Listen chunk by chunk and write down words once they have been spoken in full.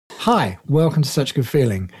Hi, welcome to Such a Good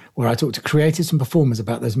Feeling, where I talk to creatives and performers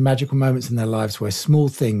about those magical moments in their lives where small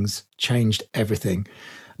things changed everything.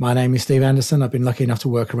 My name is Steve Anderson. I've been lucky enough to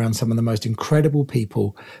work around some of the most incredible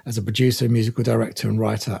people as a producer, musical director and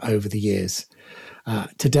writer over the years.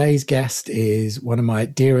 Today's guest is one of my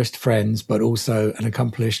dearest friends, but also an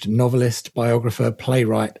accomplished novelist, biographer,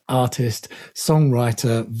 playwright, artist,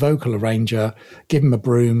 songwriter, vocal arranger. Give him a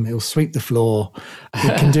broom, he'll sweep the floor. He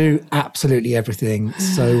can do absolutely everything.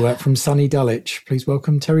 So from sunny Dulwich, please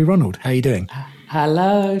welcome Terry Ronald. How are you doing?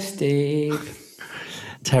 Hello, Steve.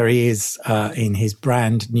 Terry is in his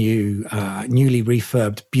brand new, newly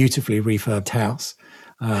refurbed, beautifully refurbed house,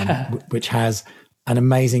 which has an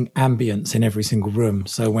amazing ambience in every single room.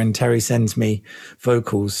 So when Terry sends me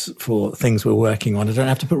vocals for things we're working on, I don't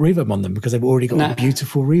have to put reverb on them because they've already got a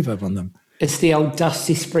beautiful reverb on them. It's the old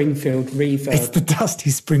Dusty Springfield reverb. It's the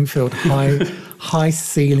Dusty Springfield high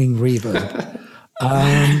ceiling reverb.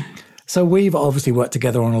 So we've obviously worked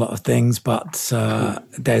together on a lot of things, but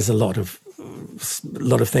there's a lot of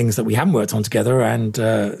things that we haven't worked on together. And,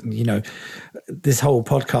 this whole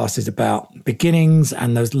podcast is about beginnings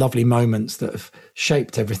and those lovely moments that have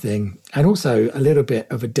shaped everything. And also a little bit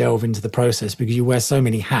of a delve into the process because you wear so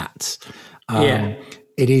many hats.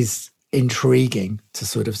 It is intriguing to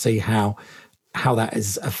sort of see how that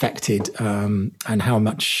is affected and how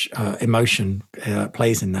much emotion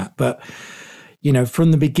plays in that. But,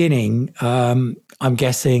 from the beginning, I'm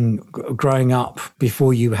guessing growing up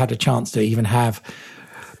before you had a chance to even have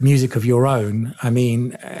music of your own, I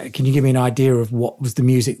mean, can you give me an idea of what was the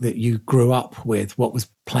music that you grew up with? What was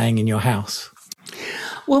playing in your house?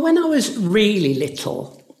 Well, when I was really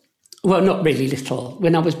little, well, not really little,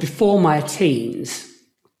 when I was before my teens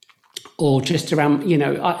or just around,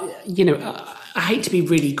 I hate to be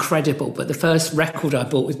really credible, but the first record I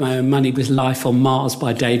bought with my own money was Life on Mars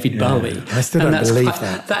by David Bowie. I still don't believe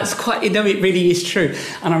that. That's quite, it really is true.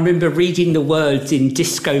 And I remember reading the words in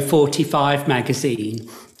Disco 45 magazine.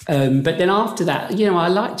 But then after that, I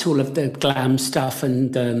liked all of the glam stuff.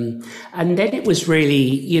 And then it was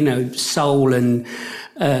really, soul and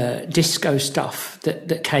disco stuff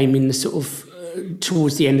that came in the sort of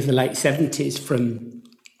towards the end of the late 70s from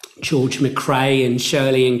George McRae and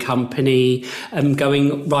Shirley and Company,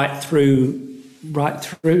 going right through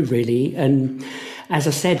really. And as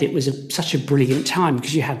I said, it was such a brilliant time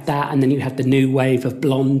because you had that, and then you had the new wave of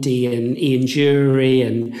Blondie and Ian Dury,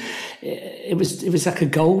 and it was like a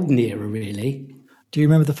golden era, really. Do you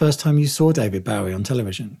remember the first time you saw David Bowie on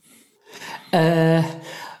television?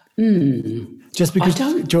 Just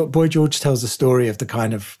because Boy George tells the story of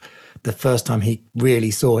the first time he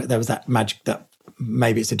really saw it. There was that magic that.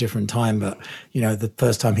 Maybe it's a different time, but, the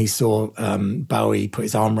first time he saw Bowie put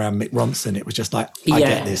his arm around Mick Ronson, it was just like, I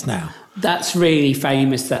get this now. That's really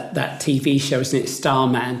famous, that TV show, isn't it?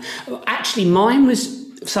 Starman. Actually, mine was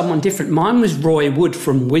someone different. Mine was Roy Wood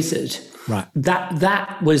from Wizard. Right.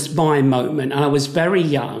 That was my moment. And I was very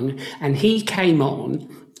young, and he came on.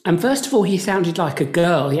 And first of all, he sounded like a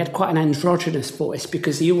girl. He had quite an androgynous voice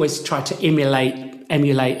because he always tried to emulate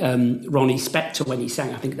Ronnie Spector when he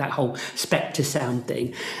sang. I think that whole Spector sound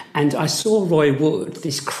thing. And I saw Roy Wood,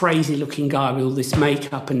 this crazy looking guy with all this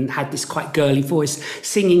makeup and had this quite girly voice,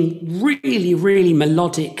 singing really, really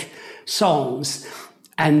melodic songs.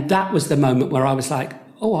 And that was the moment where I was like,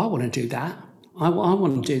 oh, I want to do that. I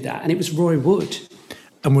want to do that. And it was Roy Wood.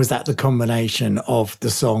 And was that the combination of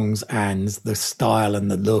the songs and the style and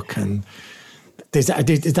the look? And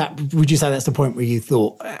would you say that's the point where you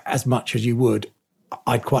thought, as much as you would,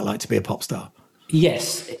 I'd quite like to be a pop star?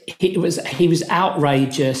 Yes, he was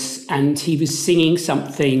outrageous, and he was singing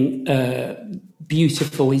something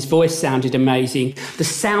beautiful. His voice sounded amazing. The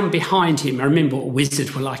sound behind him, I remember what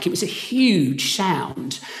Wizard were like. It was a huge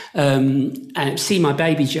sound. And See My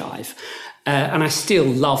Baby Jive. And I still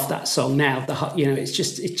love that song now. It's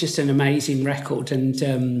just an amazing record. And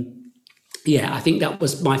I think that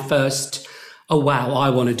was my first, oh wow, I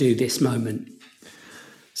want to do this moment.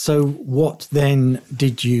 So what then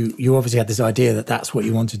did you obviously had this idea that that's what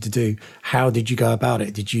you wanted to do. How did you go about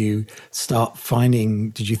it? Did you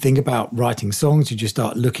think about writing songs? Did you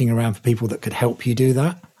start looking around for people that could help you do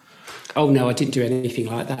that? Oh, no, I didn't do anything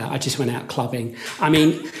like that. I just went out clubbing. I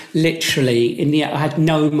mean, literally, I had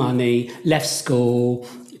no money, left school,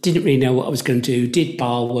 didn't really know what I was going to do, did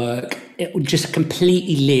bar work. It just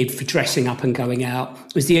completely lived for dressing up and going out.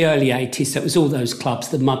 It was the early 80s, so it was all those clubs,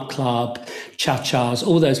 the Mud Club, Cha-Chas,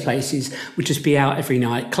 all those places would just be out every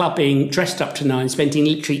night, clubbing, dressed up to nine, spending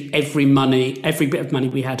literally every bit of money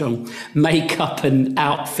we had on makeup and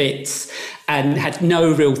outfits, and had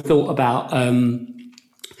no real thought about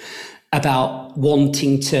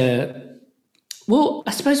wanting to Well,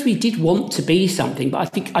 I suppose we did want to be something,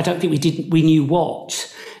 but I don't think we knew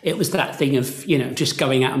what. It was that thing of, just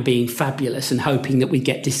going out and being fabulous and hoping that we'd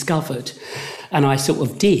get discovered. And I sort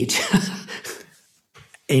of did.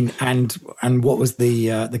 And what was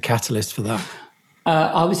the catalyst for that?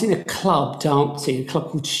 I was in a club dancing, a club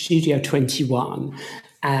called Studio 21,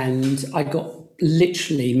 and I got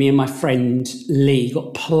me and my friend Lee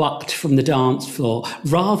got plucked from the dance floor,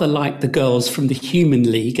 rather like the girls from the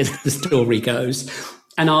Human League, as the story goes,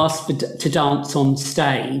 and asked to dance on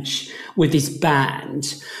stage with this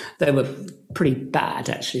band. They were pretty bad,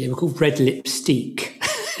 actually. They were called Red Lipstick.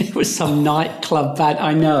 It was some nightclub band,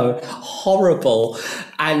 I know, horrible.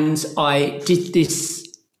 And I did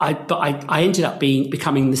this, but I ended up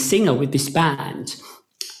becoming the singer with this band.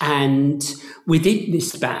 And within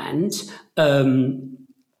this band,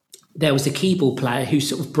 there was a keyboard player who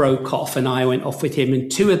sort of broke off, and I went off with him,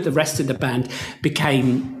 and two of the rest of the band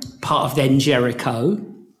became part of Then Jericho.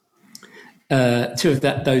 Two of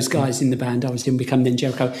those guys in the band I was in become Then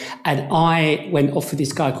Jericho. And I went off with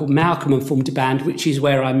this guy called Malcolm and formed a band, which is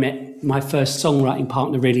where I met my first songwriting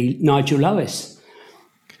partner, really, Nigel Lewis,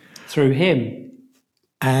 through him.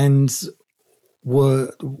 And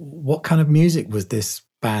what kind of music was this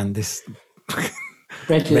band, this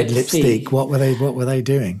Red Lipstick? What were they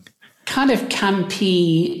doing? Kind of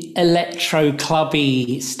campy, electro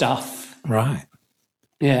clubby stuff. Right.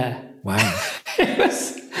 Yeah. Wow.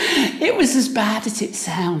 It was as bad as it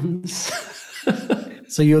sounds.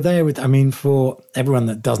 So you're there for everyone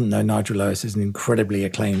that doesn't know, Nigel Lewis is an incredibly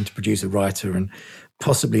acclaimed producer, writer, and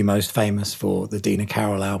possibly most famous for the Dina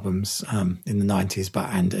Carroll albums in the 90s,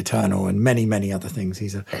 and Eternal and many, many other things.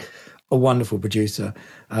 He's a wonderful producer.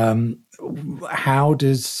 How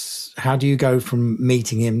do you go from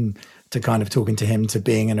meeting him to kind of talking to him to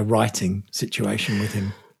being in a writing situation with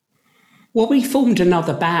him? Well, we formed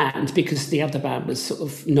another band because the other band was sort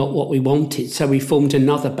of not what we wanted. So we formed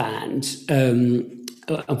another band,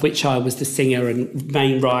 of which I was the singer and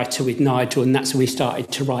main writer with Nigel, and that's when we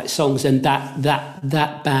started to write songs. And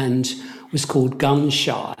that band was called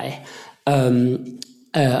Gunshy,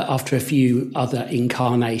 after a few other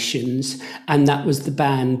incarnations. And that was the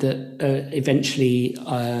band that eventually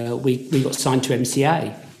we got signed to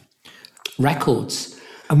MCA Records.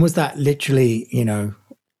 And was that literally,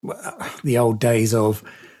 the old days of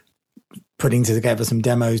putting together some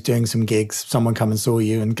demos, doing some gigs, someone come and saw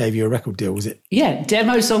you and gave you a record deal, was it? Yeah,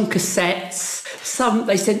 demos on cassettes.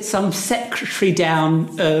 They sent some secretary down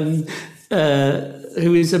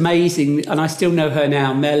who is amazing, and I still know her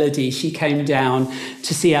now, Melody. She came down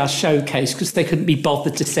to see our showcase because they couldn't be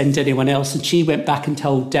bothered to send anyone else, and she went back and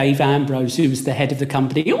told Dave Ambrose, who was the head of the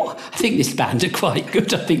company, I think this band are quite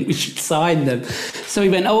good, I think we should sign them. So he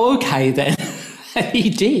went, okay then. He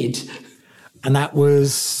did. And that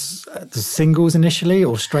was the singles initially,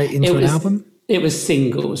 or straight into an album? It was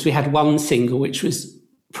singles. We had one single, which was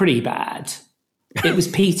pretty bad. It was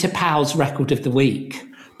Peter Powell's record of the week.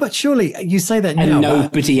 But surely, you say that now. And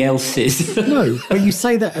nobody else's. No, but you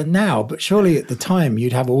say that now, but surely at the time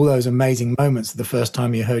you'd have all those amazing moments the first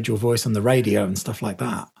time you heard your voice on the radio and stuff like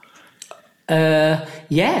that.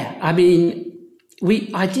 Yeah, I did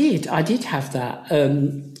have that.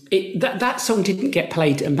 That song didn't get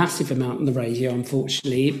played a massive amount on the radio,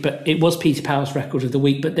 unfortunately, but it was Peter Powell's record of the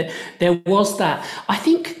week. But there was that. I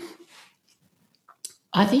think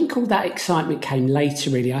all that excitement came later,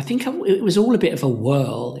 really. I think it was all a bit of a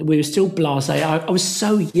whirl. We were still blasé. I was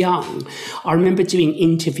so young. I remember doing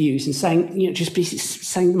interviews and saying,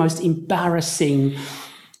 saying the most embarrassing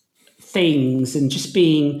things and just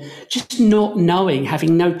not knowing,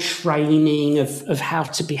 having no training of how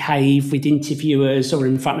to behave with interviewers or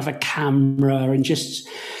in front of a camera, and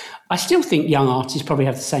I still think young artists probably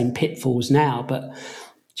have the same pitfalls now, but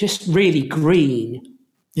just really green.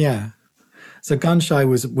 Yeah. So Gunshy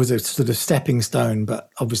was a sort of stepping stone, but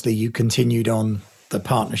obviously you continued on the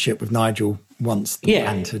partnership with Nigel once the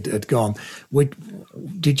band had gone.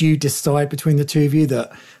 Did you decide between the two of you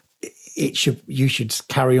that you should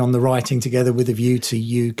carry on the writing together with a view to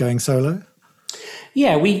you going solo?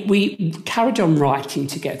 Yeah, we carried on writing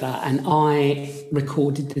together, and I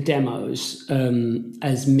recorded the demos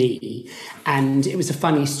as me. And it was a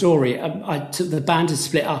funny story. The band had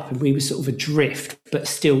split up and we were sort of adrift, but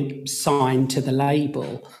still signed to the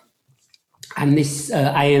label. And this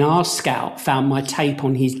A&R scout found my tape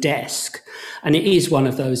on his desk. And it is one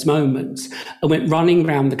of those moments. I went running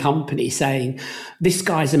around the company saying, this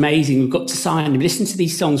guy's amazing, we've got to sign him. Listen to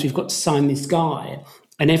these songs, we've got to sign this guy.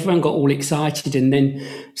 And everyone got all excited. And then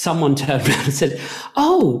someone turned around and said,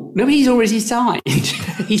 oh, no, he's already signed.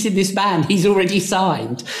 He's in this band, he's already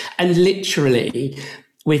signed. And literally,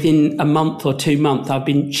 within a month or 2 months, I'd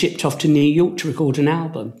been shipped off to New York to record an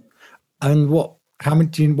album. And what kind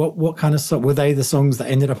of song were they? The songs that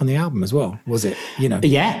ended up on the album as well? Was it,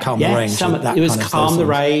 Calm the Rage? It was Calm the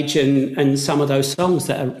Rage and some of those songs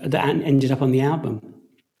that ended up on the album.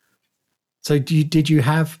 So did you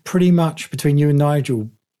have pretty much between you and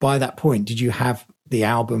Nigel by that point? Did you have the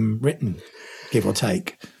album written, give or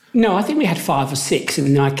take? No, I think we had 5 or 6,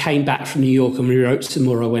 and then I came back from New York and we wrote some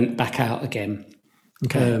more. I went back out again.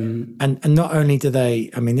 Okay. And not only do they,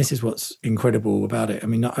 I mean, this is what's incredible about it. I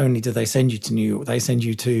mean, not only do they send you to New York, they send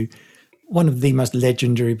you to one of the most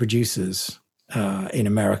legendary producers in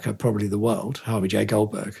America, probably the world, Harvey J.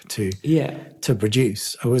 Goldberg, to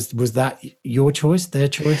produce. Was that your choice, their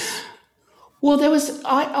choice? Well,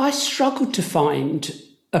 I struggled to find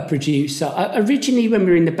a producer. Originally, when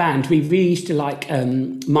we were in the band, we really used to like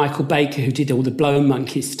Michael Baker, who did all the Blow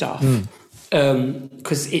Monkey stuff.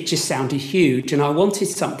 Because it just sounded huge, and I wanted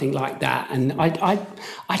something like that. And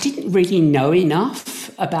I didn't really know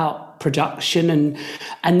enough about production,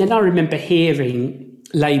 and then I remember hearing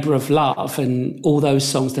Labour of Love and all those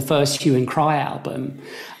songs, the first Hue and Cry album,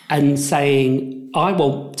 and saying, I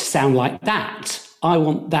want to sound like that. I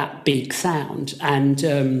want that big sound. And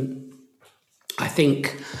I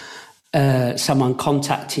think someone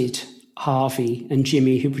contacted Harvey and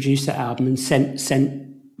Jimmy, who produced that album, and sent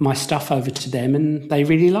my stuff over to them, and they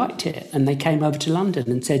really liked it. And they came over to London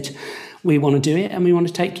and said, we want to do it and we want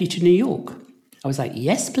to take you to New York. I was like,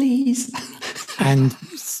 yes, please. And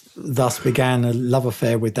thus began a love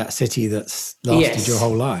affair with that city that's lasted your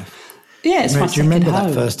whole life. Yeah, it's my Do you remember home.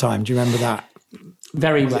 that first time? Do you remember that?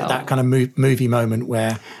 Very well. That kind of movie moment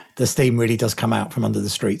where the steam really does come out from under the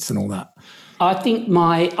streets and all that. I think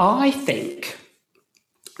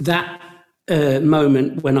that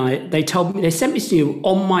moment when they sent me to New York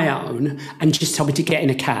on my own and just told me to get in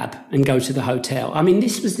a cab and go to the hotel. I mean,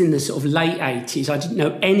 this was in the sort of late 80s. I didn't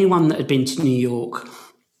know anyone that had been to New York.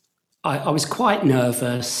 I was quite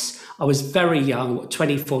nervous. I was very young,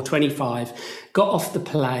 24, 25, got off the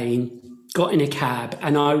plane, got in a cab,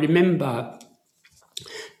 and I remember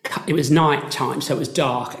it was night time, so it was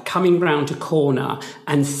dark, coming round a corner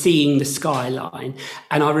and seeing the skyline.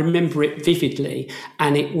 And I remember it vividly,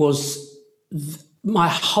 and it was, my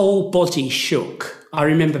whole body shook. I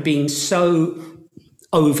remember being so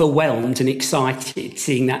overwhelmed and excited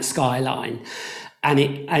seeing that skyline. And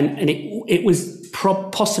it was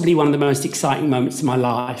possibly one of the most exciting moments of my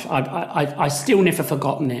life. I still never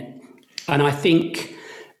forgotten it. And I think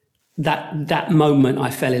that moment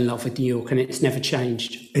I fell in love with New York, and it's never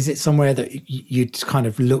changed. Is it somewhere that you'd kind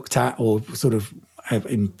of looked at or sort of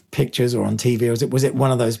in pictures or on TV, or was it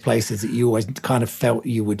one of those places that you always kind of felt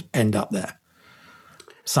you would end up there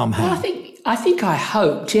somehow? Well, I think I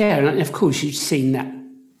hoped, yeah. And of course you've seen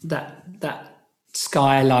that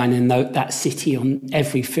skyline and that city on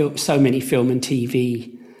every film, so many film and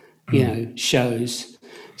TV, shows.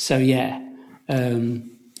 So yeah.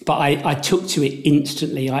 But I took to it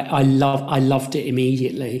instantly. I loved it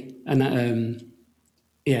immediately, and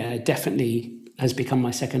it definitely has become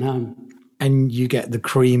my second home. And you get the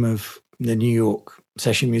cream of the New York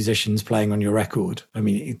session musicians playing on your record. I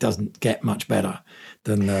mean, it doesn't get much better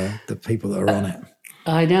than the people that are on it.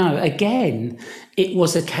 I know. Again, it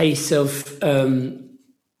was a case of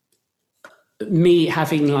me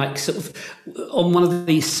having like sort of on one of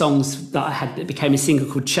these songs that I had that became a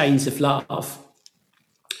single called Chains of Love.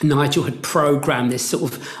 Nigel had programmed this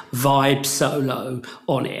sort of vibe solo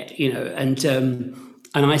on it, and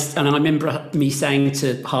I remember me saying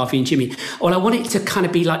to Harvey and Jimmy, well, I want it to kind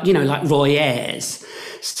of be like, like Roy Ayers.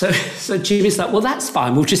 So Jimmy's like, well, that's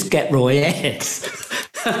fine. We'll just get Roy Ayers.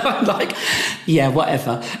 I'm like, yeah,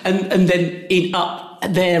 whatever. And then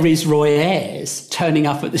there is Roy Ayers turning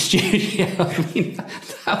up at the studio. I mean,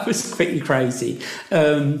 that was pretty crazy.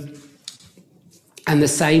 And the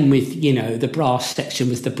same with, the brass section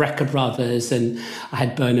was the Brecker Brothers, and I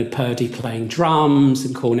had Bernard Purdie playing drums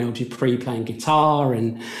and Cornell Dupree playing guitar,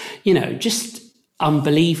 and, just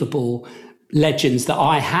unbelievable legends that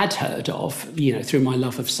I had heard of, through my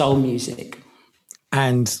love of soul music.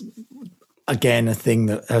 And again, a thing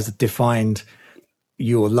that has defined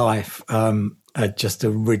your life, just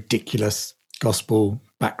a ridiculous gospel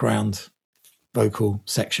background vocal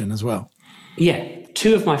section as well. Yeah.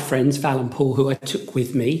 2 of my friends, Val and Paul, who I took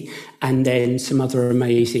with me, and then some other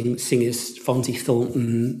amazing singers, Fonzie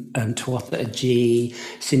Thornton, Tuatha G,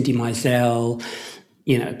 Cindy Mizell,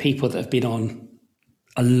 people that have been on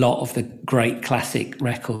a lot of the great classic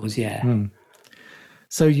records, yeah.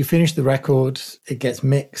 So you finish the record, it gets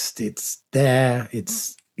mixed, it's there,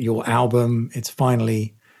 it's your album, it's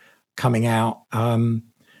finally coming out.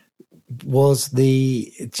 was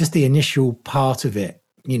just the initial part of it,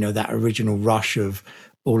 you know, that original rush of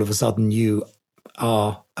all of a sudden you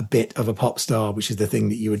are a bit of a pop star, which is the thing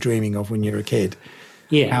that you were dreaming of when you were a kid.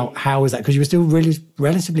 Yeah. How was that? Because you were still really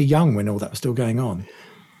relatively young when all that was still going on.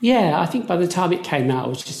 Yeah, I think by the time it came out, I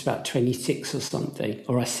was just about 26 or something,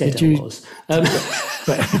 or I said I was. But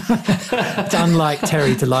it's unlike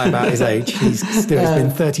Terry to lie about his age. He's been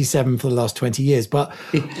 37 for the last 20 years. But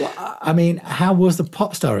I mean, how was the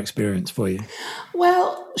pop star experience for you?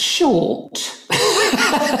 Well, short.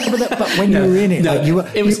 but when you were in it, like you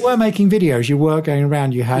were making videos, you were going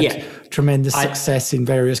around, you had tremendous success in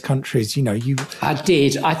various countries. You know, I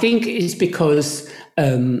did. I think it's because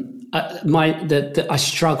I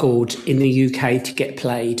struggled in the UK to get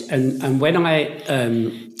played, and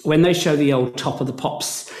when they show the old Top of the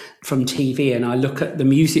Pops from TV, and I look at the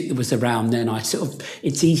music that was around then,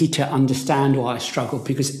 it's easy to understand why I struggled,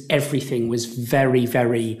 because everything was very,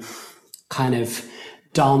 very kind of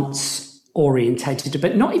dance orientated,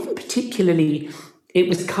 but not even particularly. It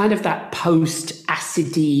was kind of that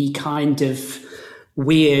post-acidy kind of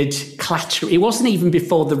weird clatter. It wasn't even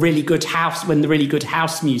before the really good house, when the really good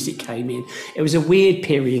house music came in. It was a weird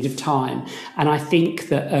period of time, and I think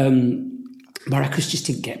that my records just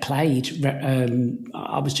didn't get played.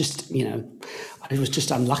 I was just, I was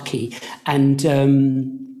just unlucky, and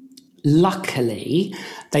luckily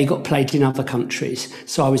they got played in other countries,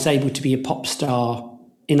 so I was able to be a pop star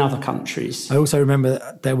in other countries. I also remember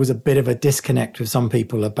that there was a bit of a disconnect with some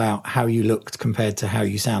people about how you looked compared to how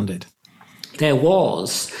you sounded. There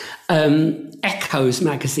was Echoes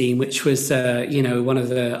magazine, which was, one of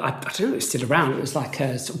the, I don't know if it's still around, it was like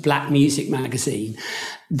a sort of black music magazine.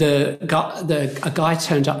 A guy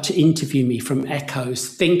turned up to interview me from Echoes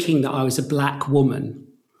thinking that I was a black woman.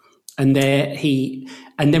 And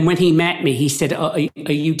then when he met me, he said, are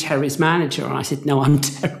you Terry's manager? And I said, no, I'm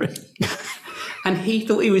Terry. And he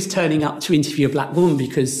thought he was turning up to interview a black woman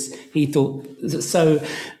because he thought, so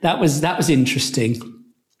that was interesting.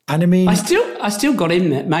 And I mean, I still got in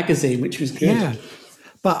that magazine, which was good. Yeah,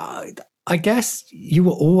 but I guess you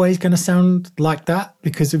were always going to sound like that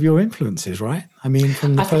because of your influences, right? I mean,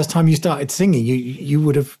 from the first time you started singing, you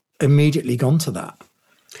would have immediately gone to that.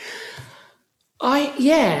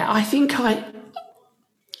 I think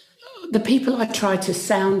the people I tried to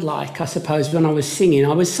sound like, I suppose, when I was singing,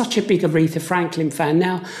 I was such a big Aretha Franklin fan.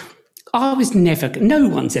 Now, no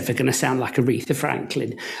one's ever going to sound like Aretha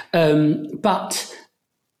Franklin, but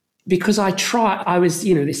because I was,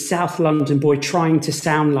 this South London boy trying to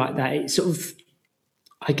sound like that. It sort of,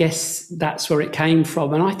 I guess that's where it came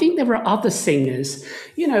from. And I think there were other singers,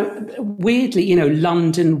 weirdly,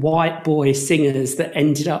 London white boy singers that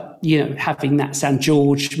ended up, having that sound.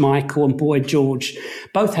 George Michael and Boy George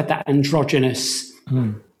both had that androgynous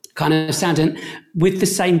kind of sound, and with the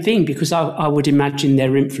same thing, because I would imagine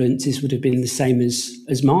their influences would have been the same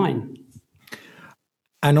as mine.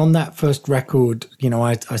 And on that first record,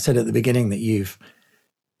 I said at the beginning that you've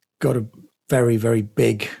got a very, very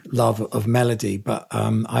big love of melody, but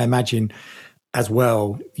I imagine as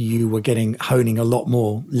well you were honing a lot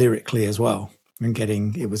more lyrically as well, and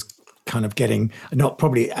it was kind of getting, not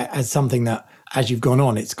probably as something that as you've gone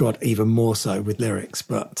on, it's got even more so with lyrics,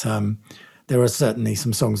 but there are certainly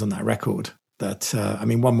some songs on that record that,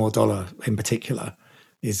 One More Dollar in particular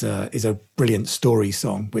is a brilliant story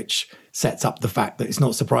song, which sets up the fact that it's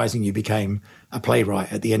not surprising you became a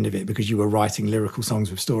playwright at the end of it, because you were writing lyrical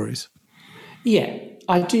songs with stories. Yeah,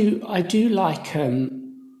 I do like, I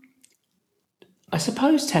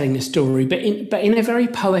suppose, telling a story, but in a very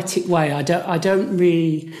poetic way. I don't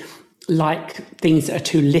really like things that are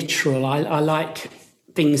too literal. I like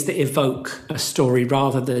things that evoke a story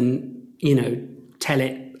rather than, tell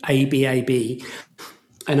it A, B, A, B.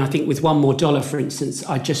 And I think with One More Dollar, for instance,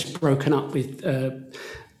 I'd just broken up with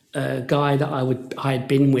a guy that I had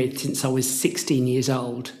been with since I was 16 years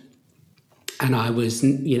old. And I was,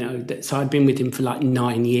 so I'd been with him for like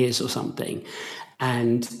 9 years or something.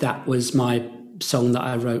 And that was my song that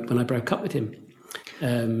I wrote when I broke up with him.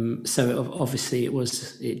 So obviously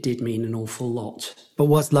it did mean an awful lot. But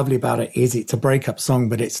what's lovely about it is it's a breakup song,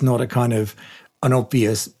 but it's not a kind of an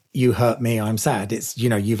obvious, you hurt me, I'm sad. It's,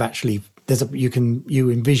 you've actually, you've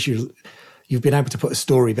been able to put a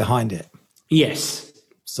story behind it. Yes.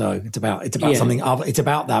 So it's about something other, it's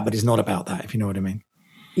about that, but it's not about that, if you know what I mean.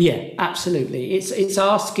 Yeah, absolutely. It's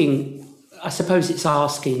asking, I suppose it's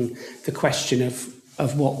asking the question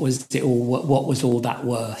of what was it all, what was all that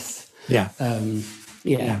worth? Yeah.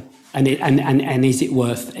 Yeah. And is it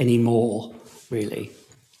worth any more, really?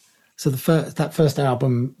 that first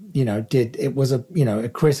album, it was a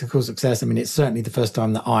critical success. I mean, it's certainly the first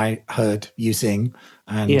time that I heard you sing,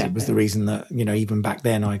 and it was the reason that, even back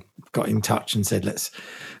then I got in touch and said, let's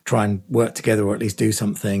try and work together or at least do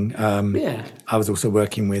something. I was also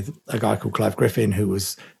working with a guy called Clive Griffin, who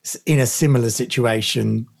was in a similar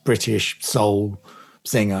situation, British soul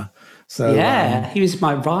singer. So he was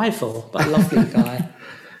my rival, but a lovely guy.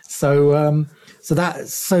 So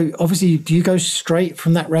obviously, do you go straight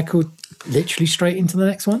from that record, literally straight into the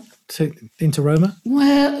next one, into Roma?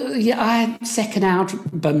 Well, yeah, I had second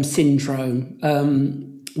album syndrome,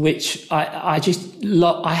 which I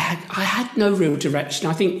had no real direction.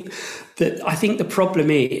 I think the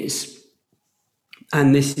problem is,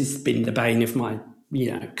 and this has been the bane of my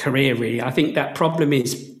career really. I think that problem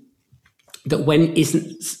is that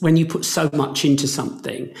when you put so much into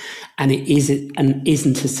something and it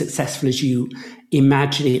isn't as successful as you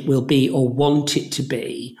imagine it will be or want it to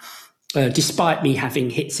be, despite me having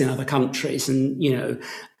hits in other countries, and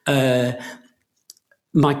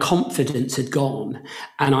my confidence had gone,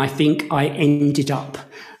 and I think I ended up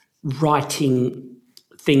writing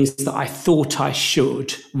things that I thought I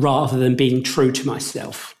should rather than being true to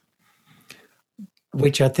myself,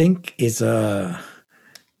 which I think is a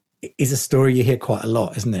story you hear quite a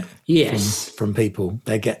lot, isn't it? Yes. From people.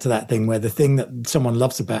 They get to that thing where the thing that someone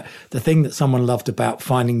loved about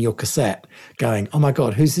finding your cassette, going, oh my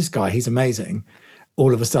God, who's this guy? He's amazing.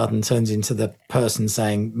 All of a sudden turns into the person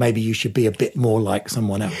saying, maybe you should be a bit more like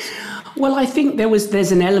someone else. Well, I think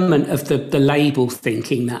there's an element of the label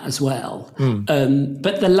thinking that as well.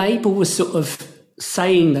 But the label was sort of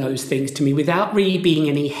saying those things to me without really being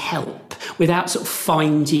any help, without sort of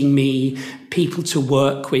finding me people to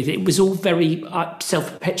work with. It was all very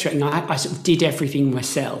self-perpetuating. I sort of did everything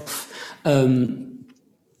myself. And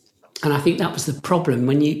I think that was the problem,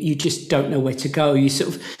 when you just don't know where to go.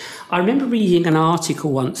 I remember reading an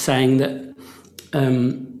article once saying that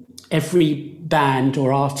every band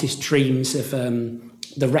or artist dreams of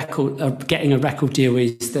getting a record deal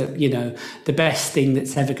is the best thing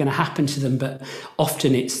that's ever going to happen to them, but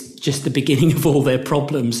often it's just the beginning of all their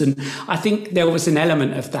problems. And I think there was an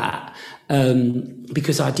element of that,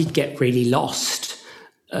 because I did get really lost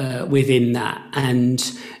within that. And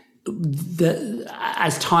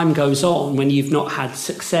as time goes on, when you've not had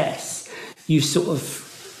success, you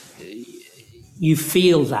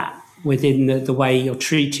feel that within the way you're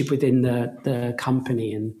treated within the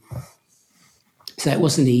company. And so it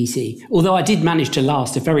wasn't easy, although I did manage to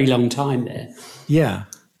last a very long time there. Yeah.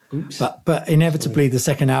 Oops. But inevitably the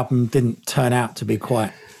second album didn't turn out to be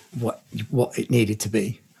quite what it needed to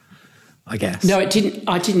be, I guess. No, it didn't.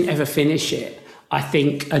 I didn't ever finish it. I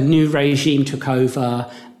think a new regime took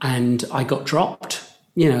over and I got dropped,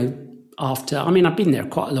 after. I mean, I've been there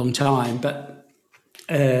quite a long time, but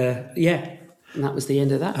and that was the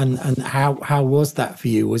end of that. And how was that for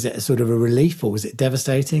you? Was it a sort of a relief, or was it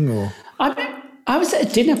devastating? Or I was at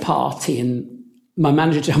a dinner party and my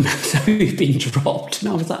manager told me we've been dropped,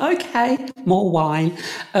 and I was like, okay, more wine.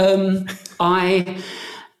 I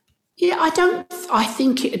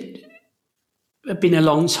think it had been a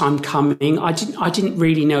long time coming. I didn't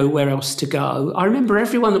really know where else to go. I remember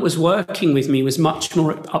everyone that was working with me was much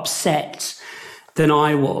more upset than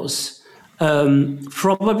I was,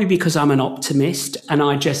 probably because I'm an optimist, and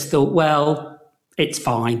I just thought, well, it's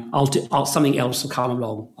fine. Something else will come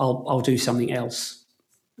along. I'll do something else.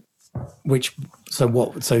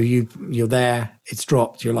 So you're there, it's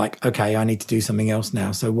dropped, you're like, okay, I need to do something else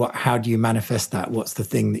now. So how do you manifest that? What's the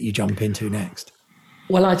thing that you jump into next?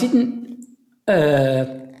 Well, I didn't,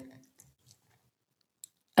 again,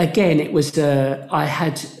 it was, I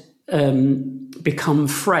had become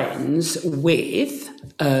friends with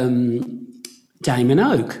Damon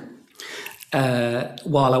Oak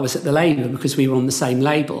while I was at the label, because we were on the same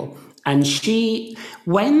label. And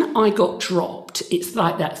when I got dropped, it's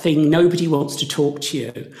like that thing, nobody wants to talk to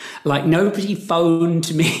you. Like, nobody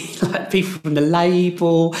phoned me, like people from the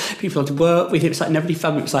label, people to work with. It was like nobody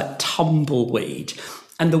phoned me. It was like tumbleweed.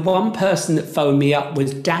 And the one person that phoned me up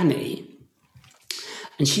was Danny.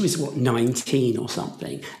 And she was, 19 or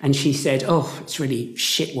something. And she said, oh, it's really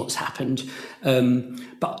shit what's happened.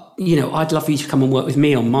 But, I'd love you to come and work with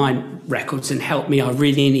me on my records and help me. I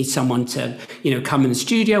really need someone to, come in the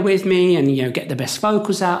studio with me and, get the best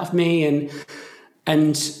vocals out of me.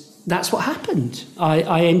 And that's what happened.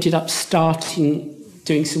 I ended up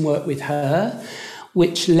doing some work with her,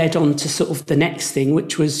 which led on to sort of the next thing,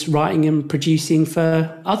 which was writing and producing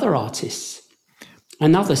for other artists.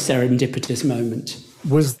 Another serendipitous moment.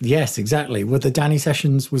 Yes, exactly. Were the Danny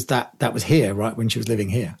sessions, that was here, right, when she was living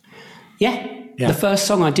here? Yeah. The first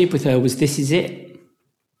song I did with her was This Is It.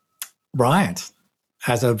 Right.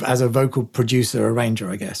 As a vocal producer, arranger,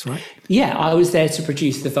 I guess, right? Yeah, I was there to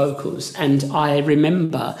produce the vocals. And I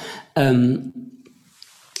remember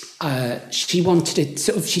she wanted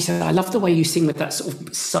to she said, I love the way you sing with that sort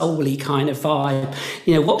of soul-y kind of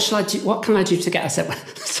vibe. What shall I do? What can I do to get us up?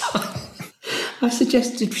 So I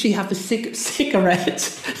suggested she have a cigarette.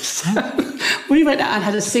 So we went out and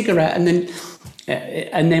had a cigarette,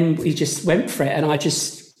 and then we just went for it. And I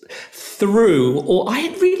just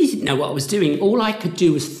I really didn't know what I was doing. All I could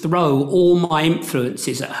do was throw all my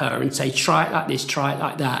influences at her and say, try it like this, try it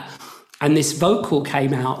like that. And this vocal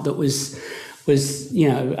came out that was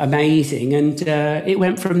amazing, and it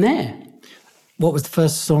went from there. What was the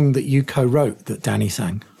first song that you co-wrote that Danny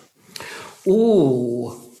sang?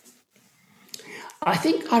 Oh, I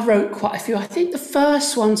think I wrote quite a few. I think the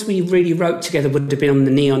first ones we really wrote together would have been on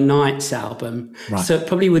the Neon Nights album. Right. So it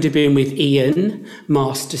probably would have been with Ian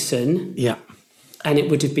Masterson. Yeah. And it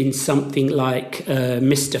would have been something like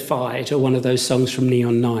Mystified, or one of those songs from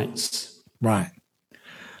Neon Nights. Right.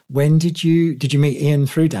 When did you meet Ian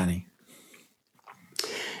through Danny?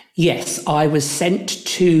 Yes, I was sent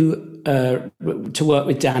to work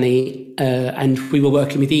with Danny, and we were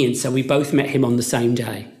working with Ian, so we both met him on the same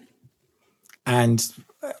day. And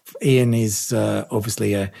Ian is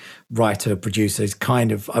obviously a writer, producer. He's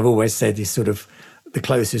I've always said he's sort of the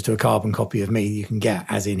closest to a carbon copy of me you can get,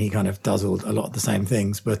 as in he kind of does a lot of the same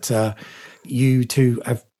things. But you two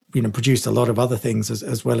have produced a lot of other things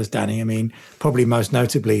as well as Danny. I mean, probably most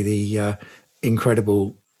notably the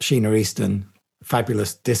incredible Sheena Easton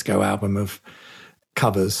fabulous disco album of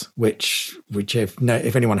covers, which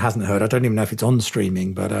if anyone hasn't heard, I don't even know if it's on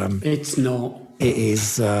streaming, but it's not. It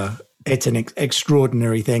is. It's an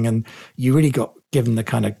extraordinary thing, and you really got given the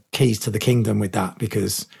kind of keys to the kingdom with that,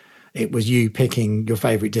 because it was you picking your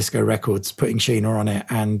favorite disco records, putting Sheena on it,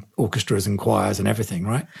 and orchestras and choirs and everything,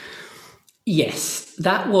 right? Yes,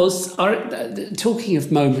 that was. Talking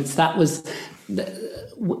of moments, that was.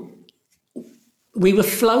 We were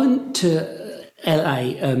flown to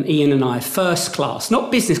LA, Ian and I, first class,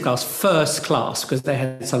 not business class, first class, because they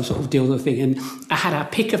had some sort of deal with the thing. And I had our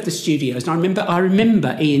pick of the studios. And I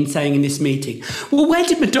remember Ian saying in this meeting, well, where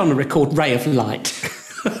did Madonna record Ray of Light?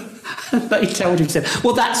 They told him, said,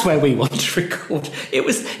 well, that's where we want to record. It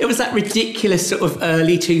was that ridiculous sort of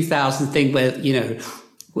early 2000 thing where,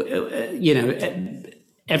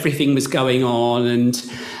 everything was going on,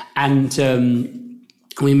 and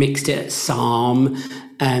we mixed it at Psalm,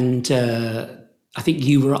 and I think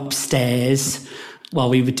you were upstairs while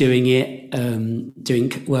we were doing it,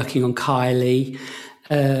 working on Kylie.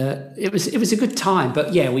 It was a good time,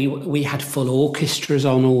 but yeah, we had full orchestras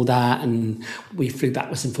on all that, and we flew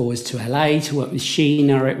backwards and forwards to LA to work with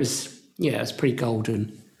Sheena. It was pretty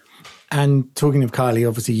golden. And talking of Kylie,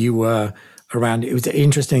 obviously you were around. It was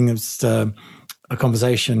interesting. There was a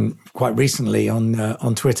conversation quite recently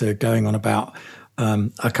on Twitter going on about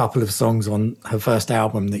a couple of songs on her first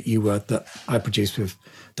album that I produced with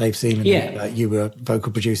Dave Seaman. Yeah. You were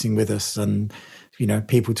vocal producing with us, and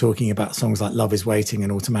people talking about songs like Love Is Waiting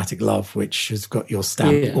and Automatic Love, which has got your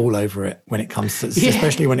stamp all over it when it comes to,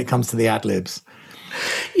 especially when it comes to the ad-libs.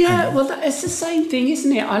 Yeah, well, it's the same thing,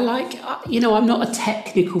 isn't it? I like, I'm not a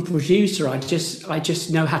technical producer. I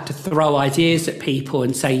just know how to throw ideas at people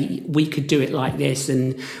and say, we could do it like this,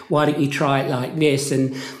 and why don't you try it like this?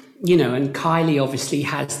 And and Kylie obviously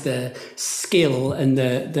has the skill and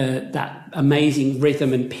that amazing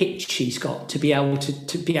rhythm and pitch she's got to be able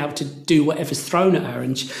to do whatever's thrown at her,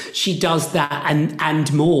 and she does that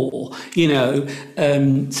and more.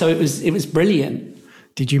 So it was brilliant.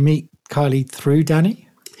 Did you meet Kylie through Danny?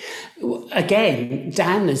 Again,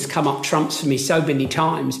 Dan has come up trumps for me so many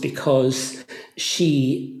times, because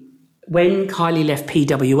when Kylie left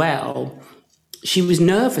PWL, she was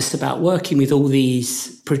nervous about working with all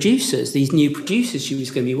these new producers she was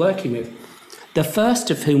going to be working with. The first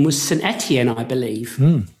of whom was St. Etienne, I believe.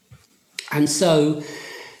 Mm. And so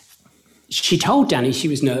she told Danny she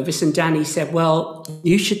was nervous, and Danny said, well,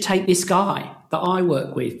 you should take this guy that I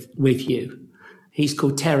work with you. He's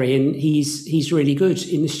called Terry, and he's really good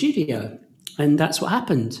in the studio. And that's what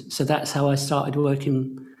happened. So that's how I started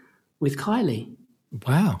working with Kylie.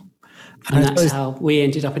 Wow. And that's how we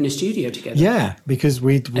ended up in the studio together. Yeah, because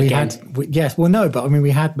we had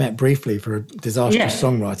met briefly for a disastrous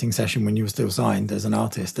songwriting session when you were still signed as an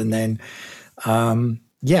artist, and then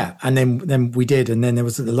then we did, and then there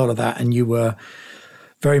was a lot of that, and you were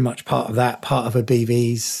very much part of that. Part of her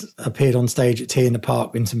BVs, appeared on stage at Tea in the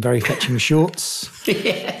Park in some very fetching shorts.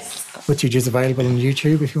 Yes, footage is available on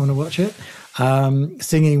YouTube if you want to watch it.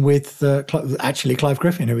 Singing with actually Clive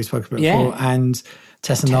Griffin, who we spoke about before, and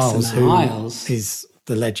Tessa Niles, who is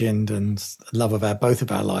the legend and love of both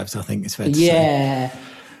of our lives, I think it's fair to say. Yeah.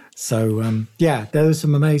 So, there were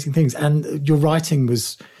some amazing things. And your writing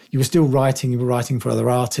you were still writing, you were writing for other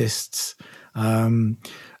artists. And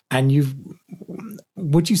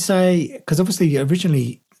would you say, because obviously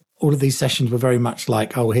originally all of these sessions were very much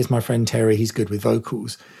like, oh, here's my friend Terry, he's good with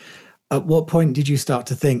vocals. At what point did you start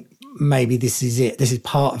to think, maybe this is it? This is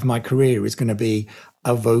part of my career, is going to be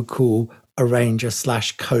a vocal arranger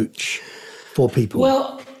 / coach for people?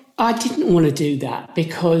 Well, I didn't want to do that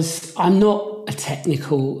because I'm not a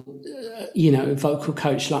technical, vocal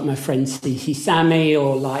coach like my friend Stevie Sammy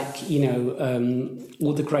or like,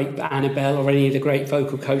 all the great Annabelle or any of the great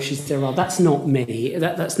vocal coaches there are. That's not me.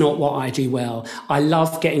 That's not what I do well. I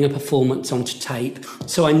love getting a performance onto tape.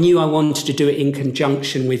 So I knew I wanted to do it in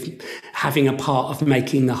conjunction with having a part of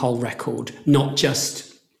making the whole record, not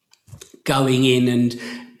just going in and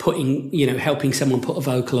helping someone put a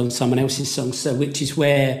vocal on someone else's song. So, which is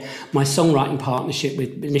where my songwriting partnership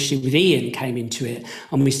initially with Ian came into it.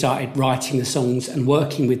 And we started writing the songs and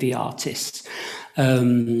working with the artists.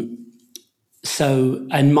 And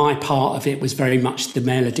my part of it was very much the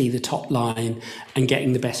melody, the top line, and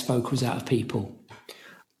getting the best vocals out of people.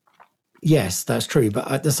 Yes, that's true. But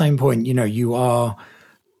at the same point, you are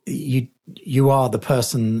the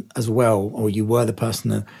person as well, or you were the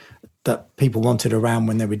person that people wanted around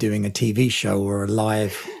when they were doing a TV show or a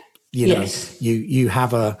live, Yes. you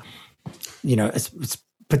have it's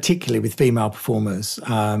particularly with female performers,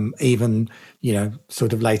 even,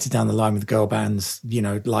 sort of later down the line with girl bands,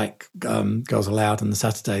 like Girls Aloud and the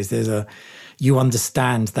Saturdays, you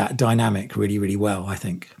understand that dynamic really, really well, I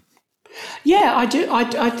think. Yeah, I do.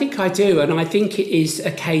 I think I do. And I think it is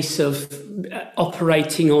a case of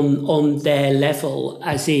operating on their level,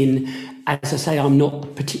 as I say, I'm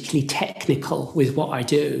not particularly technical with what I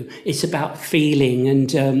do. It's about feeling.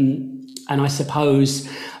 And I suppose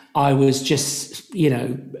I was just,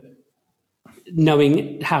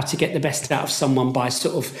 knowing how to get the best out of someone by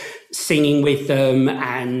sort of singing with them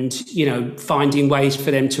and, finding ways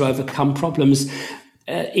for them to overcome problems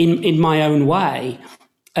in my own way.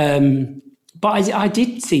 But I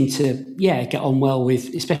did seem to, get on well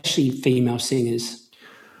with especially female singers.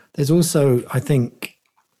 There's also, I think,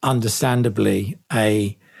 understandably,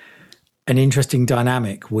 an interesting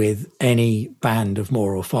dynamic with any band of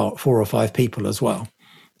more or 4 or 5 people as well.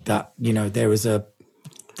 That, there is a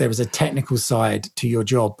technical side to your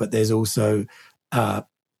job, but there's also a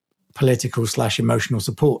political / emotional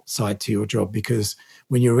support side to your job, because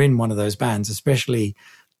when you're in one of those bands, especially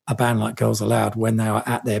a band like Girls Aloud, when they are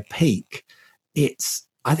at their peak,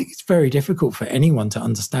 I think it's very difficult for anyone to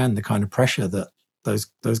understand the kind of pressure that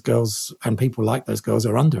those girls and people like those girls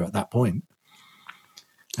are under at that point,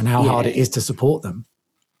 and how hard it is to support them.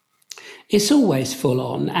 It's always full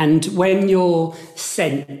on. And when you're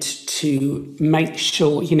sent to make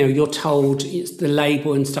sure, you're told, it's the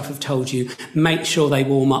label and stuff have told you, make sure they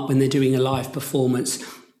warm up when they're doing a live performance.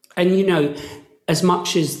 And, as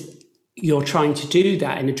much as you're trying to do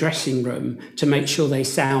that in a dressing room to make sure they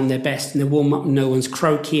sound their best and they warm up and no one's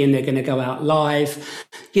croaky and they're going to go out live,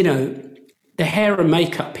 the hair and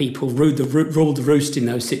makeup people rule the roost in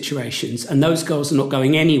those situations, and those girls are not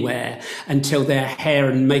going anywhere until their hair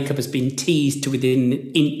and makeup has been teased to within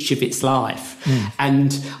an inch of its life.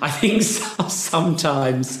 And I think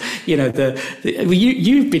sometimes,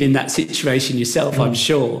 you've been in that situation yourself, I'm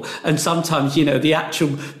sure, and sometimes, the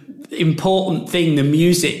actual important thing, the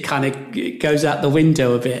music, kind of goes out the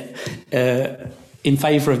window a bit in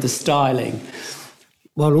favour of the styling.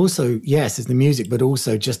 Well, also, yes, it's the music, but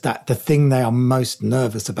also just that the thing they are most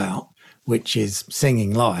nervous about, which is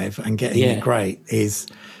singing live and getting it great, is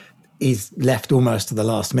left almost to the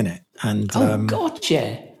last minute. And God,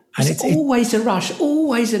 yeah. And it's always a rush,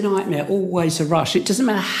 always a nightmare, always a rush. It doesn't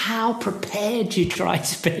matter how prepared you try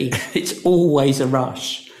to be. It's always a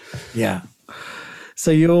rush. Yeah.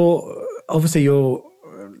 So you've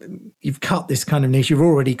cut this kind of niche. You've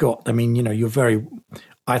already got, you're very,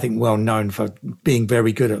 I think, well known for being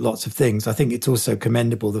very good at lots of things. I think it's also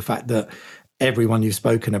commendable, the fact that everyone you've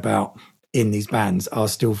spoken about in these bands are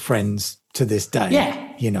still friends to this day.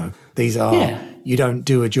 Yeah. These are, you don't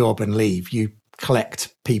do a job and leave. You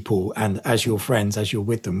collect people and as your friends, as you're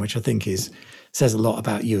with them, which I think says a lot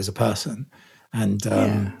about you as a person and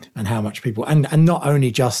how much people, and not only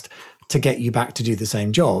just to get you back to do the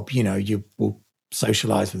same job, you will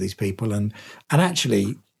socialize with these people and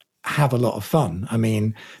actually have a lot of fun.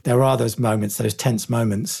 There are those moments, those tense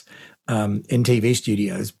moments in TV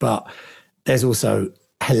studios, but there's also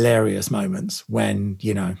hilarious moments when,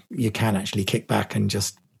 you can actually kick back and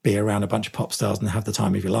just be around a bunch of pop stars and have the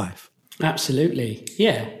time of your life. Absolutely.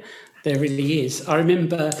 Yeah. There really is. I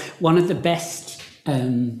remember one of the best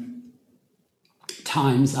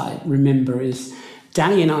times I remember is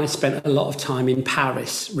Danny and I spent a lot of time in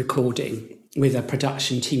Paris recording with a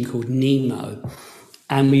production team called Nemo.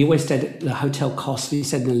 And we always stayed at the Hotel Coste. We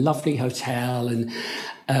stayed in a lovely hotel. And,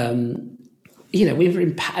 we were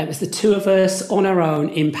it was the two of us on our own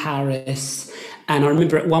in Paris. And I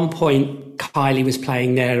remember at one point, Kylie was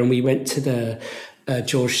playing there and we went to the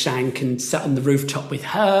Georges Cinq and sat on the rooftop with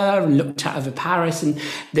her and looked out over Paris. And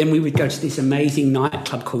then we would go to this amazing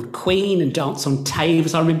nightclub called Queen and dance on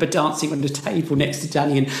tables. I remember dancing on the table next to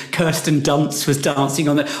Danny, and Kirsten Dunst was dancing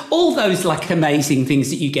on all those like amazing things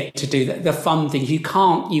that you get to do, the fun things. You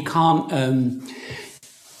can't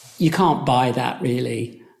buy that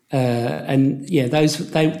really. And yeah, those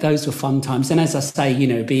were fun times. And as I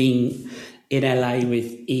say, being in LA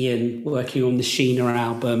with Ian working on the Sheena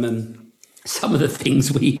album and some of the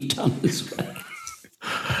things we've done as well.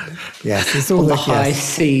 Yes, it's all on the high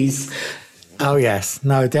seas. Oh yes,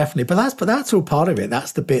 no, definitely. But that's all part of it.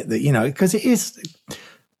 That's the bit that because it's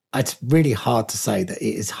really hard to say that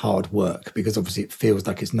it is hard work, because obviously it feels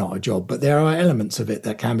like it's not a job. But there are elements of it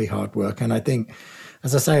that can be hard work, and I think,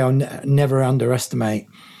 as I say, I'll never underestimate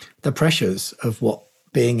the pressures of what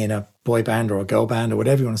being in a boy band or a girl band or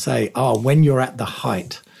whatever you want to say are when you're at the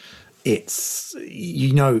height. It's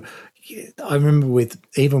I remember with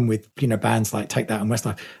bands like Take That and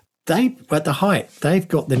Westlife, at the height, they've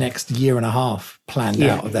got the next year and a half planned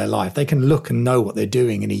out of their life. They can look and know what they're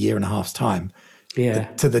doing in a year and a half's time. Yeah.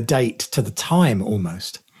 To the date, to the time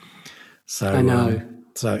almost. So I know.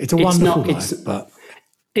 So it's a wonderful life, but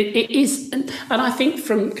it is, and I think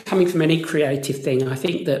coming from any creative thing, I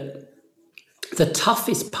think that the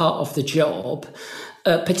toughest part of the job,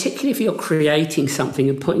 particularly if you're creating something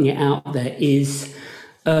and putting it out there, is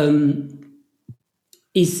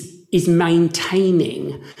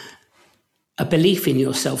maintaining a belief in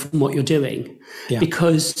yourself and what you're doing,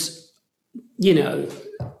 because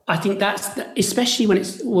I think that's especially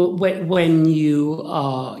when you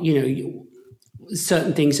are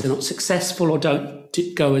certain things are not successful or don't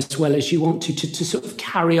go as well as you want to sort of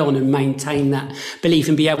carry on and maintain that belief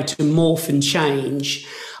and be able to morph and change.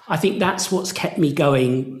 I think that's what's kept me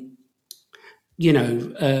going,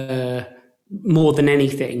 more than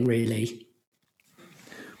anything, really.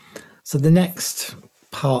 So the next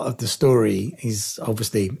part of the story is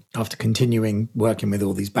obviously, after continuing working with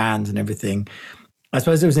all these bands and everything, I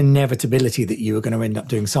suppose there was inevitability that you were going to end up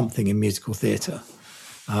doing something in musical theatre.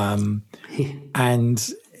 And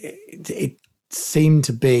it seemed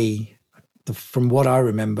to be, from what I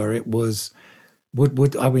remember, it was...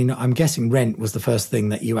 I'm guessing Rent was the first thing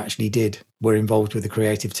that you actually were involved with the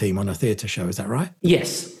creative team on a theatre show, is that right?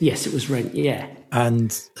 Yes, it was Rent, yeah.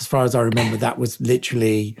 And as far as I remember, that was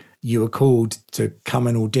literally, you were called to come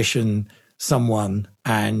and audition someone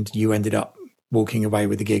and you ended up walking away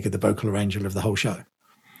with the gig of the vocal arranger of the whole show.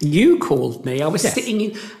 You called me. I was sitting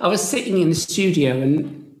in the studio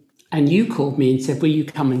and you called me and said, will you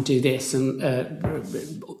come and do this and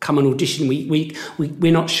come and audition?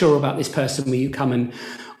 We're not sure about this person. Will you come and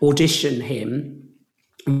audition him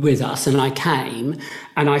with us? And I came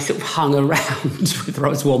and I sort of hung around whether I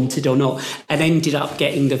was wanted or not, and ended up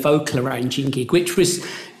getting the vocal arranging gig, which was,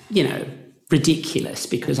 ridiculous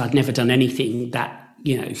because I'd never done anything that,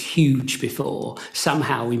 huge before.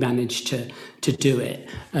 Somehow we managed to do it.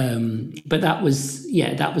 But that was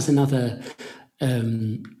another...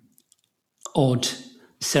 odd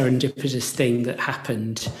serendipitous thing that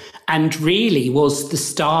happened, and really was the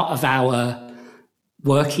start of our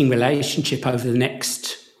working relationship over the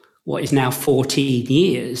next, what is now 14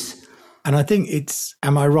 years. And I think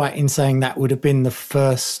am I right in saying that would have been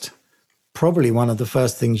probably one of the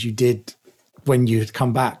first things you did when you had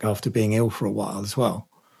come back after being ill for a while as well?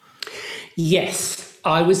 Yes.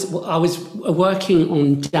 I was working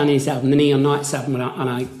on Danny's album, the Neon Nights album, and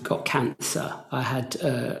I got cancer. I had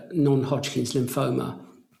non-Hodgkin's lymphoma,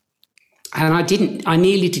 and I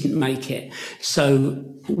nearly didn't make it. So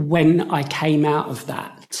when I came out of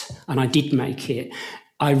that, and I did make it,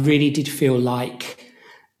 I really did feel like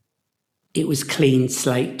it was clean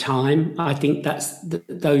slate time. I think that's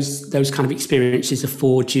those kind of experiences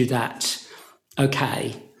afford you that.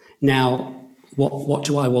 Okay, now what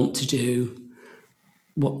do I want to do?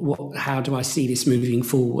 How do I see this moving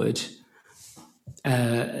forward?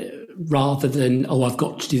 Rather than, I've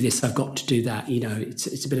got to do this, I've got to do that.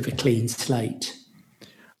 It's a bit of a clean slate.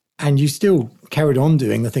 And you still carried on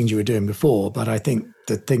doing the things you were doing before, but I think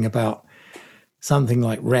the thing about something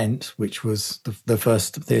like Rent, which was the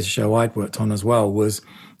first theatre show I'd worked on as well, was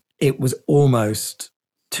it was almost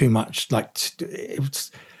too much. Like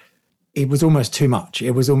it was almost too much.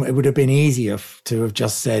 It would have been easier to have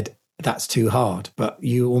just said, that's too hard. But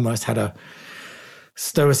you almost had a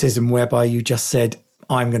stoicism whereby you just said,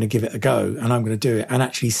 I'm going to give it a go and I'm going to do it, and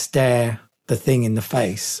actually stare the thing in the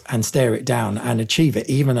face and stare it down and achieve it,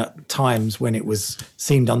 even at times when it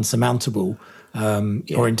seemed unsurmountable,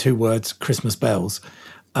 or in 2 words, Christmas Bells,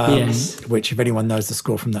 which if anyone knows the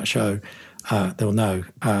score from that show, they'll know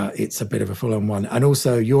it's a bit of a full-on one. And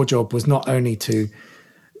also your job was not only to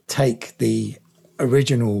take the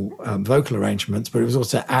original vocal arrangements, but it was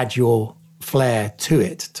also add your flair to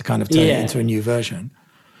it to kind of turn it into a new version.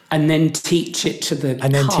 And then teach it to the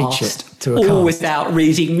cast. Teach it to a cast. Without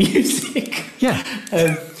reading music. Yeah.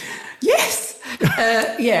 Yes.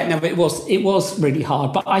 No, but it was really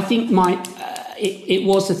hard. But I think it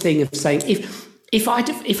was a thing of saying, if I'd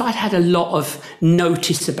had a lot of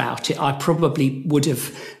notice about it, I probably would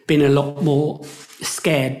have been a lot more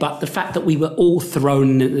scared. But the fact that we were all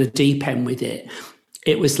thrown at the deep end with it,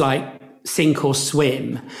 it was like sink or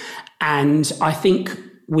swim. And I think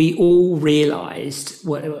we all realised,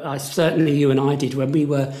 certainly you and I did, when we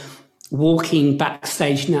were walking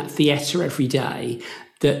backstage in that theatre every day,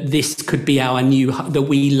 that this could be our new, that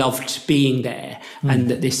we loved being there, and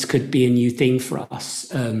that this could be a new thing for us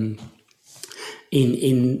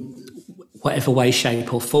in whatever way,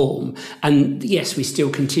 shape or form. And yes, we still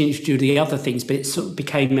continue to do the other things, but it sort of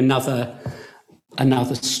became another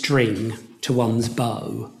string to one's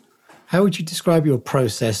bow. How would you describe your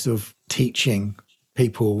process of teaching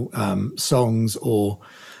people songs or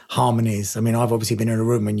harmonies? I mean, I've obviously been in a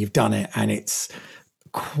room when you've done it, and it's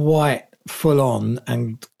quite full on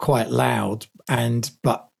and quite loud,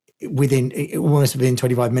 but almost within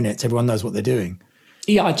 25 minutes, everyone knows what they're doing.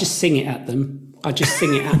 Yeah, I just sing it at them. Until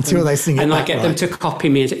they sing it and back, I get them to copy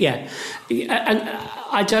me. Yeah. And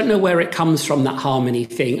I don't know where it comes from, that harmony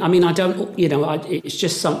thing. I mean, it's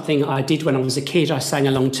just something I did when I was a kid. I sang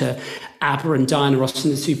along to ABBA and Diana Ross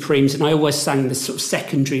and the Supremes, and I always sang the sort of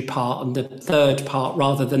secondary part and the third part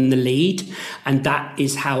rather than the lead. And that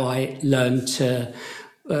is how I learned to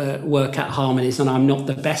work at harmonies. And I'm not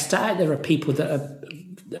the best at it. There are people that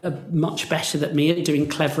are much better than me at doing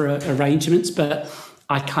clever arrangements, but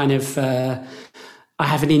I kind of I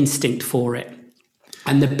have an instinct for it.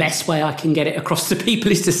 And the best way I can get it across to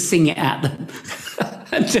people is to sing it at them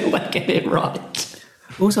until they get it right.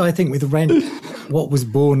 Also, I think with Rent, what was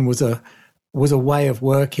born was a way of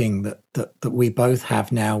working that we both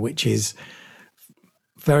have now, which is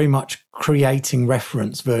very much creating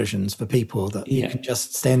reference versions for people that you can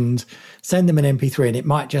just send them an MP3, and it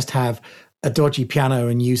might just have a dodgy piano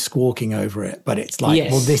and you squawking over it, but it's like,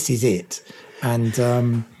 well, this is it.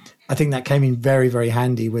 And I think that came in very, very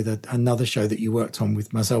handy with another show that you worked on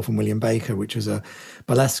with myself and William Baker, which was a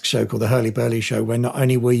burlesque show called The Hurly Burly Show, where not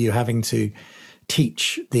only were you having to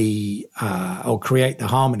teach or create the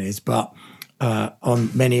harmonies, but on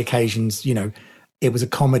many occasions, it was a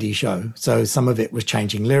comedy show. So some of it was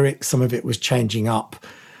changing lyrics, some of it was changing up,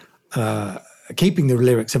 keeping the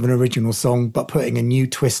lyrics of an original song, but putting a new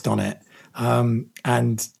twist on it.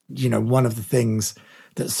 And one of the things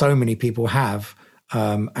that so many people have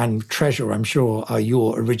and treasure, I'm sure, are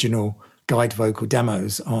your original guide vocal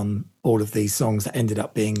demos on all of these songs that ended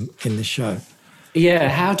up being in the show. Yeah,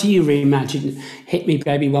 how do you reimagine Hit Me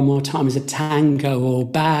Baby One More Time as a tango, or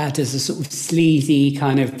Bad as a sort of sleazy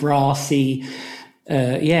kind of brassy?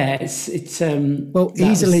 Easily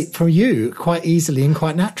for you, quite easily and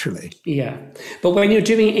quite naturally. Yeah, but when you're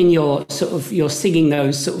doing it in your sort of, you're singing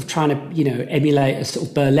those sort of trying to emulate a sort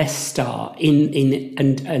of burlesque star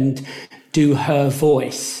and do her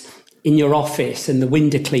voice in your office, and the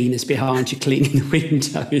window cleaners behind you cleaning the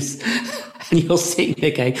windows. And you're sitting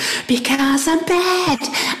there going, because I'm bad.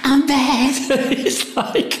 It's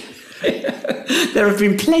like, there have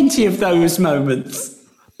been plenty of those moments.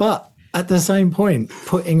 But at the same point,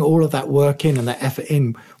 putting all of that work in and that effort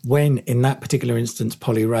in, when in that particular instance,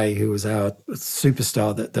 Polly Ray, who was our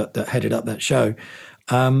superstar that headed up that show,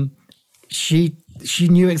 she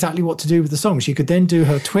knew exactly what to do with the song. She could then do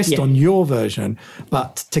her twist on your version,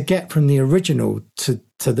 but to get from the original to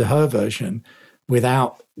her version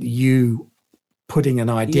without you putting an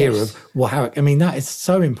idea of that is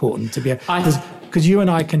so important to be, because you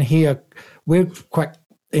and I can hear, we're quite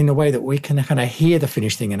in a way that we can kind of hear the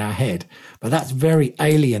finished thing in our head, but that's very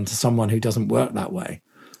alien to someone who doesn't work that way.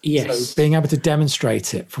 Yes. So being able to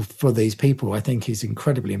demonstrate it for these people, I think, is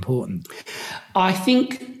incredibly important. I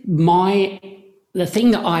think the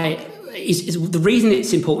thing that is the reason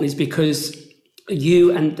it's important is because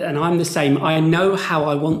you and I'm the same. I know how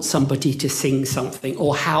I want somebody to sing something,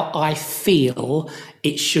 or how I feel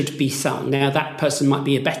it should be sung. Now, that person might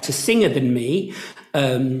be a better singer than me,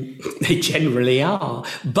 They generally are.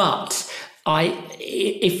 But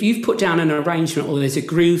if you've put down an arrangement or there's a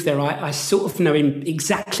groove there, I sort of know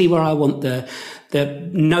exactly where I want the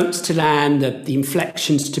notes to land, the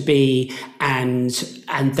inflections to be, and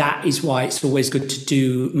that is why it's always good to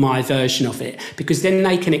do my version of it, because then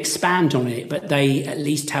they can expand on it, but they at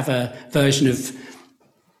least have a version of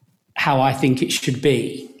how I think it should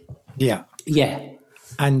be. Yeah. Yeah.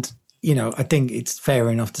 And, I think it's fair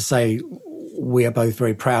enough to say we are both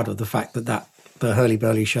very proud of the fact that the Hurly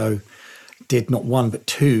Burly show did not one but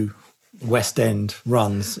two West End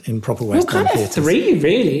runs in proper West End theatres. Three,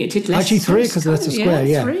 really. It did actually three because of Leicester Square,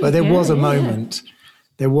 yeah. Three, but there was a moment.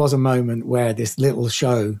 There was a moment where this little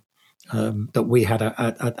show that we had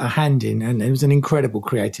a hand in, and it was an incredible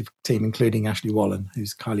creative team, including Ashley Wallen,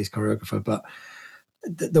 who's Kylie's choreographer. But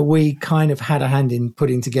that we kind of had a hand in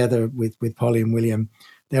putting together with Polly and William.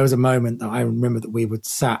 There was a moment that I remember that we would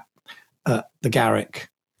sat at the Garrick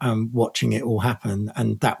watching it all happen,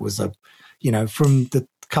 and that was from the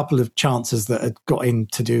couple of chances that had got in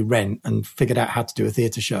to do Rent and figured out how to do a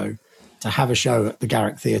theatre show, to have a show at the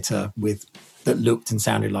Garrick Theatre that looked and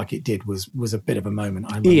sounded like it did was a bit of a moment.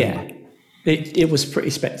 I remember. Yeah, it was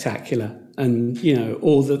pretty spectacular, and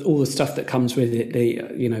all the stuff that comes with it,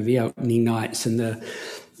 the opening nights and the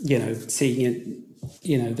seeing it,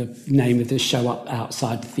 the name of the show up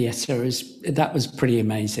outside the theatre that was pretty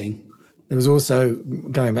amazing. There was also,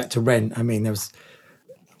 going back to Rent, I mean, there was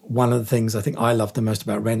one of the things I think I loved the most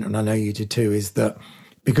about Rent, and I know you did too, is that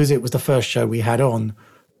because it was the first show we had on,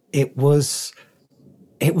 it was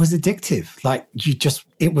addictive. Like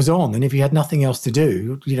it was on, and if you had nothing else to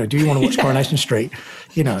do, do you want to watch Coronation Street?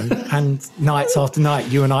 And nights after night,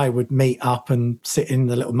 you and I would meet up and sit in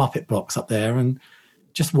the little Muppet box up there and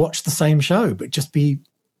just watch the same show, but we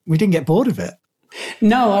didn't get bored of it.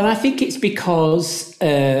 No, and I think it's because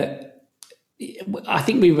I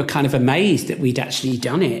think we were kind of amazed that we'd actually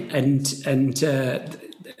done it, and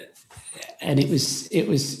it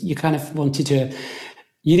was you kind of wanted to.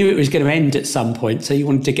 You knew it was going to end at some point, so you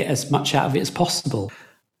wanted to get as much out of it as possible.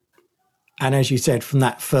 And as you said, from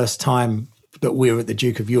that first time that we were at the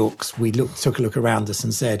Duke of York's, we took a look around us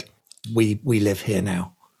and said, we live here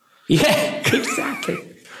now. Yeah, exactly.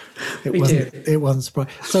 It wasn't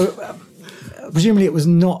surprising. So presumably it was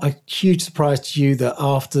not a huge surprise to you that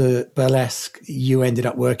after Burlesque, you ended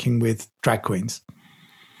up working with drag queens.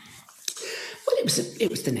 Well, it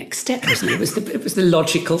was the next step, wasn't it? It was the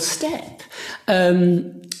logical step.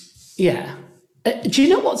 Yeah. Do you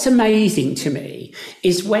know what's amazing to me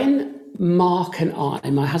is when Mark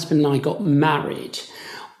and my husband and I got married,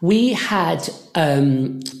 we had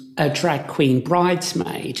a drag queen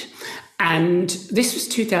bridesmaid. And this was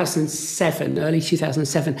 2007, early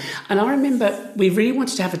 2007. And I remember we really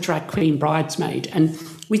wanted to have a drag queen bridesmaid, and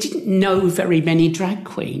we didn't know very many drag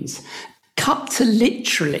queens. Cut to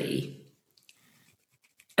literally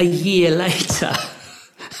a year later,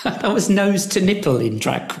 I was nose to nipple in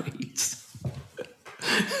drag queens.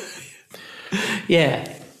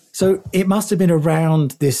 Yeah. So it must have been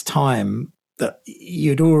around this time that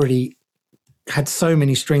you'd already had so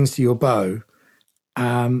many strings to your bow.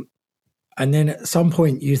 And then at some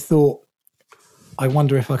point you thought, I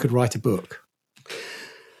wonder if I could write a book.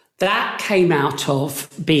 That came out of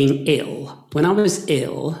being ill. When I was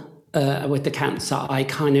ill with the cancer, I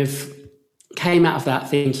kind of came out of that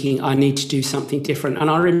thinking I need to do something different. And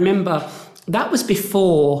I remember that was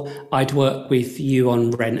before I'd worked with you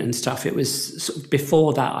on Rent and stuff. It was sort of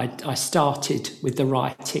before that I started with the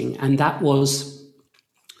writing. And that was,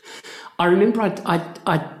 I remember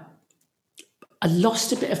I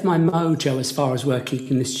lost a bit of my mojo as far as working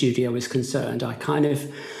in the studio was concerned. I kind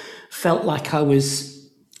of felt like I was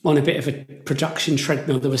on a bit of a production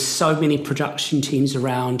treadmill. There were so many production teams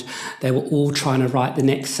around. They were all trying to write the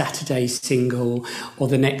next Saturday single or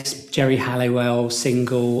the next Jerry Halliwell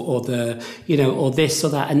single or or this or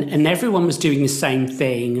that. And everyone was doing the same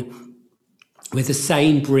thing with the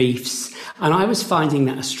same briefs. And I was finding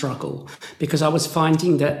that a struggle because I was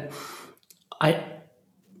finding that I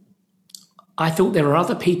thought there were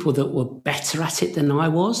other people that were better at it than I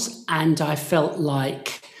was, and I felt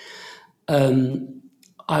like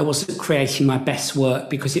I wasn't creating my best work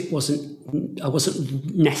because I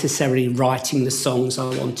wasn't necessarily writing the songs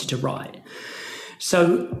I wanted to write.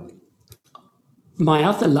 So my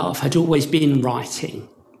other love had always been writing,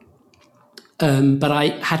 but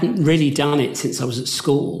I hadn't really done it since I was at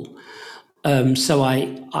school. So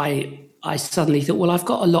I suddenly thought, well, I've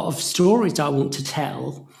got a lot of stories I want to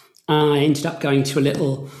tell. I ended up going to a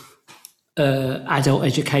little adult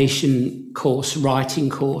education course, writing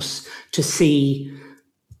course, to see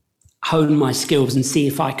hone my skills and see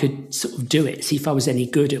if I could sort of do it, see if I was any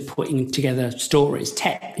good at putting together stories,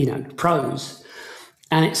 prose.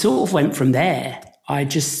 And it sort of went from there. I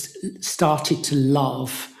just started to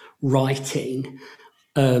love writing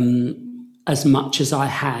as much as I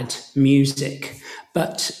had music.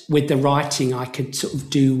 But with the writing, I could sort of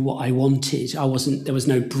do what I wanted. There was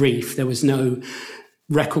no brief. There was no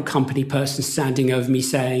record company person standing over me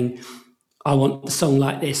saying, I want the song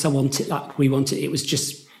like this. I want it like we want it. It was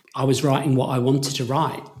just, I was writing what I wanted to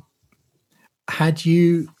write. Had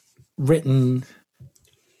you written,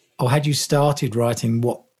 or had you started writing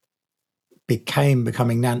what became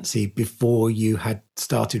Becoming Nancy before you had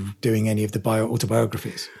started doing any of the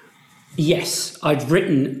autobiographies? Yes, I'd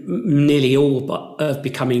written nearly all of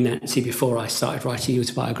Becoming Nancy before I started writing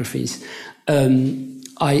autobiographies.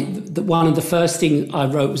 One of the first things I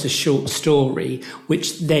wrote was a short story,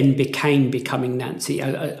 which then became Becoming Nancy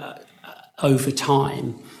over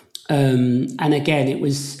time. And again, it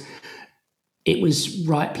was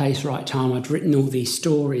right place, right time. I'd written all these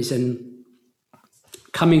stories, and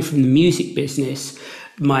coming from the music business,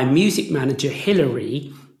 my music manager,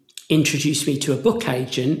 Hilary, introduced me to a book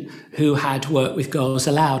agent who had worked with Girls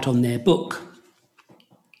Aloud on their book.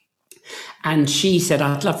 And she said,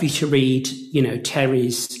 I'd love you to read,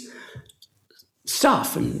 Terry's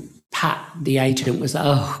stuff. And Pat, the agent, was like,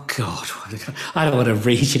 oh, God, I don't want to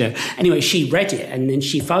read, Anyway, she read it, and then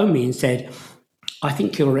she phoned me and said, I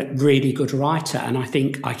think you're a really good writer, and I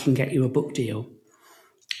think I can get you a book deal.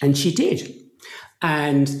 And she did.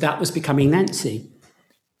 And that was Becoming Nancy.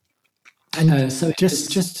 And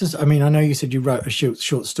I know you said you wrote a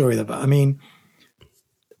short story there, but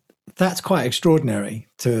that's quite extraordinary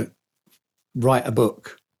to write a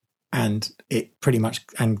book and it pretty much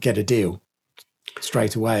and get a deal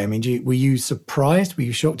straight away. Were you surprised? Were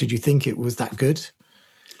you shocked? Did you think it was that good?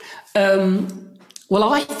 Well,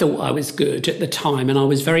 I thought I was good at the time, and I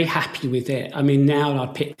was very happy with it. Now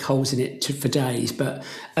I'd pick holes in it for days, but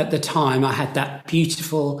at the time I had that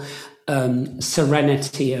beautiful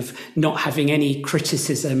serenity of not having any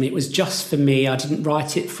criticism. It was just for me. I didn't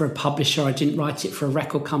write it for a publisher. I didn't write it for a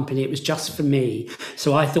record company. It was just for me.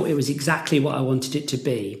 So I thought it was exactly what I wanted it to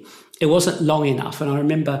be. It wasn't long enough. And I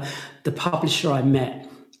remember the publisher I met,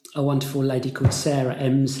 a wonderful lady called Sarah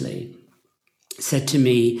Emsley, said to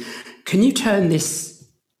me, can you turn this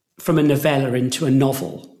from a novella into a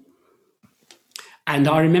novel? And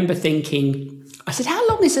I remember thinking, I said, how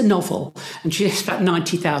long is a novel? And she said, about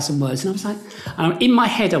 90,000 words. And I was like, in my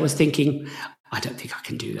head, I was thinking, I don't think I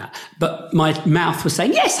can do that. But my mouth was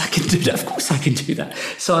saying, yes, I can do that. Of course I can do that.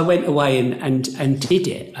 So I went away and did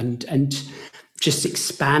it and just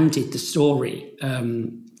expanded the story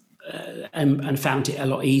and found it a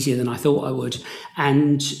lot easier than I thought I would.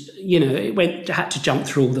 And, had to jump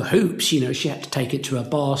through all the hoops. She had to take it to her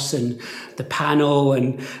boss and the panel.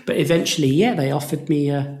 But eventually, they offered me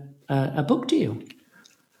a book deal.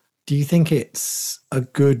 Do you think it's a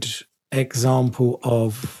good example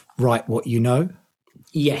of write what you know?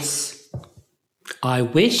 Yes. I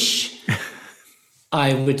wish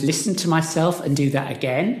I would listen to myself and do that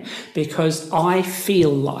again, because I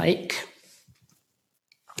feel like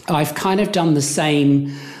I've kind of done the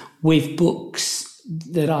same with books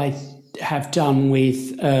that I have done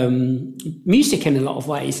with music in a lot of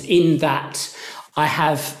ways, in that I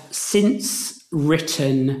have since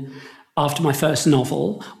written, after my first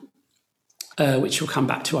novel, which we'll come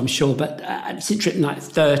back to, I'm sure, but since written like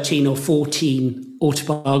 13 or 14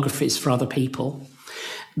 autobiographies for other people,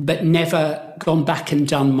 but never gone back and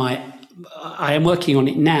done I am working on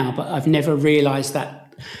it now, but I've never realised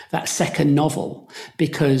that second novel,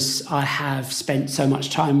 because I have spent so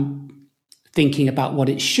much time thinking about what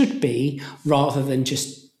it should be rather than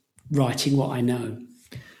just writing what I know.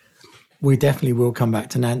 We definitely will come back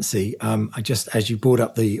to Nancy. As you brought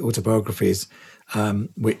up the autobiographies,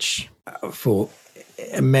 which for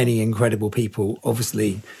many incredible people,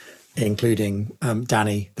 obviously, including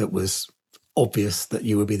Danny, that was obvious that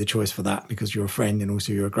you would be the choice for that because you're a friend and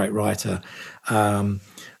also you're a great writer.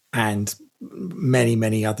 And many,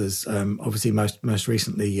 many others, obviously most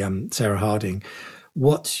recently, Sarah Harding.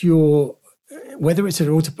 Whether it's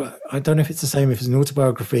I don't know if it's the same if it's an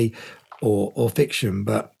autobiography or fiction,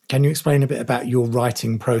 but can you explain a bit about your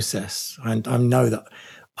writing process? And I know that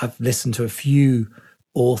I've listened to a few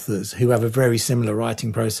authors who have a very similar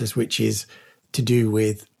writing process, which is to do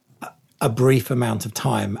with a brief amount of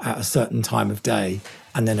time at a certain time of day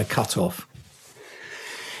and then a cut-off.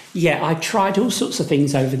 Yeah, I've tried all sorts of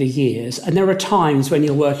things over the years, and there are times when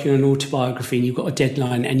you're working on an autobiography and you've got a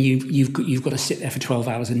deadline and you've got to sit there for 12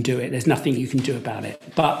 hours and do it. There's nothing you can do about it.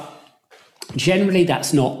 But Generally,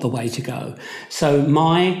 that's not the way to go. So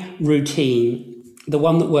my routine, the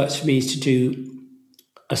one that works for me, is to do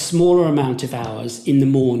a smaller amount of hours in the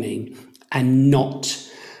morning and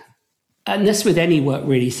that's with any work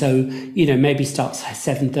really. So, maybe starts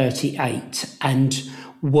 7:30, 8 and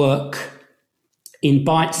work in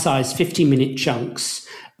bite-sized 50-minute chunks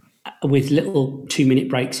with little 2-minute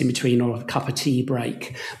breaks in between or a cup of tea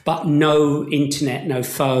break, but no internet, no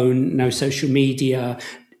phone, no social media,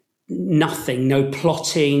 nothing, no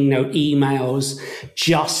plotting, no emails,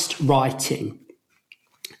 just writing.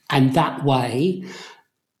 And that way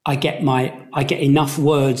I get enough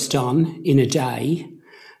words done in a day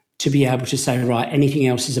to be able to say, right, anything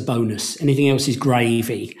else is a bonus, anything else is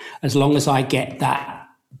gravy, as long as I get that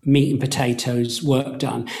meat and potatoes work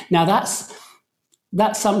done. Now that's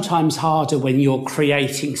sometimes harder when you're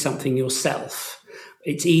creating something yourself.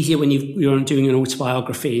 It's easier when you're doing an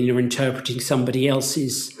autobiography and you're interpreting somebody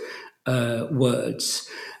else's words.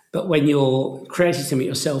 But when you're creating something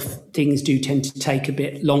yourself, things do tend to take a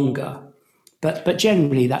bit longer. But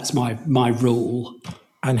generally, that's my rule.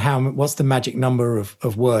 And what's the magic number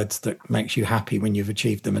of words that makes you happy when you've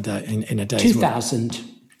achieved them in a day? 2,000.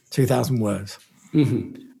 2,000 words.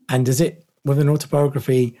 Mm-hmm. And does it, with an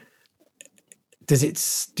autobiography, do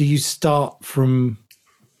you start from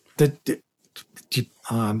with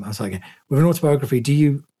an autobiography, do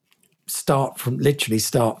you literally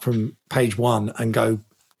start from page 1 and go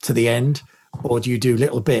to the end? Or do you do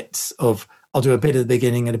little bits of, I'll do a bit at the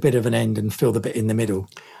beginning and a bit of an end and fill the bit in the middle?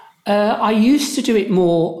 I used to do it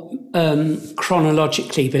more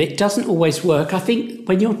chronologically, but it doesn't always work. I think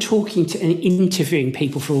when you're talking to and interviewing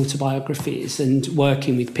people for autobiographies and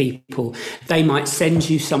working with people, they might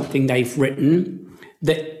send you something they've written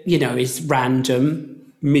that, is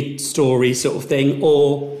random, mid-story sort of thing,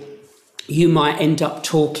 or you might end up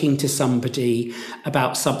talking to somebody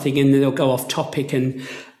about something and then they'll go off topic and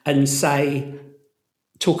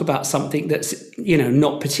talk about something that's,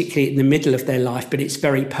 not particularly in the middle of their life, but it's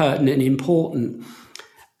very pertinent and important.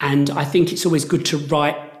 And I think it's always good to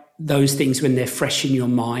write those things when they're fresh in your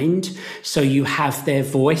mind. So you have their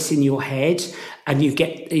voice in your head and you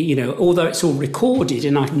get, although it's all recorded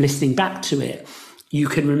and I'm listening back to it, you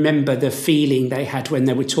can remember the feeling they had when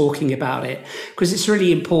they were talking about it. Because it's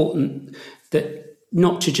really important that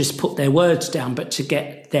not to just put their words down, but to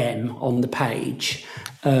get them on the page.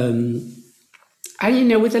 And,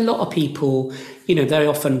 with a lot of people, they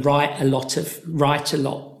often write a lot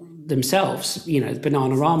themselves.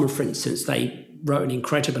 Bananarama, for instance, they wrote an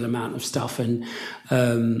incredible amount of stuff. And,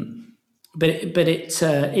 but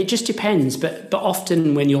it just depends. But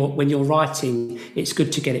often when you're writing, it's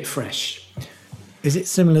good to get it fresh. Is it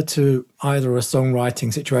similar to either a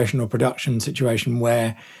songwriting situation or production situation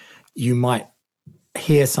where you might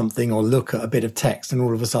hear something or look at a bit of text and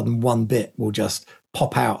all of a sudden one bit will just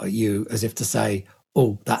pop out at you as if to say,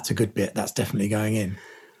 oh, that's a good bit, that's definitely going in?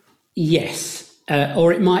 Yes.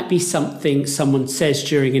 Or it might be something someone says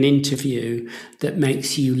during an interview that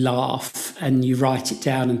makes you laugh and you write it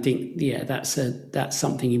down and think, yeah, that's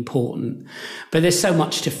something important. But there's so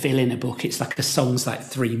much to fill in a book. It's like a song's like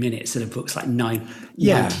 3 minutes and a book's like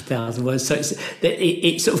 90,000 words. So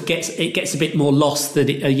it sort of gets a bit more lost that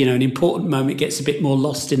an important moment gets a bit more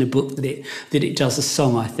lost in a book than it does a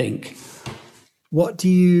song, I think. What's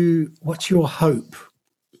your hope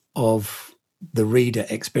of the reader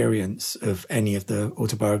experience of any of the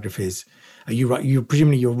autobiographies?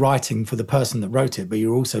 Presumably you're writing for the person that wrote it, but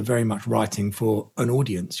you're also very much writing for an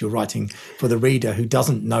audience. You're writing for the reader who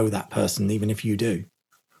doesn't know that person, even if you do.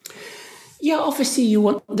 Yeah, obviously you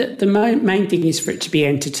want the main thing is for it to be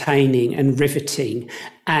entertaining and riveting,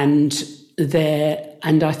 and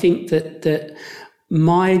I think that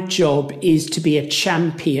my job is to be a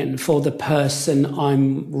champion for the person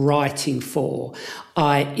I'm writing for,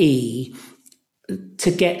 i.e.,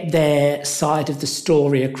 to get their side of the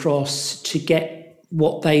story across, to get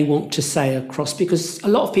what they want to say across, because a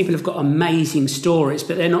lot of people have got amazing stories,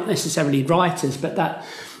 but they're not necessarily writers, but that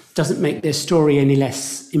doesn't make their story any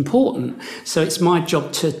less important. So it's my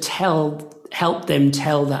job to help them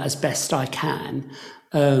tell that as best I can.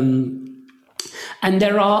 And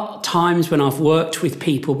there are times when I've worked with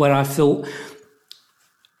people where I thought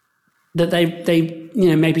that they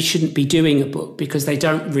maybe shouldn't be doing a book because they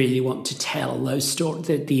don't really want to tell those stories,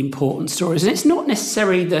 the important stories. And it's not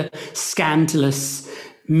necessarily the scandalous,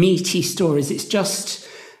 meaty stories. It's just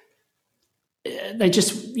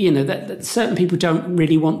that certain people don't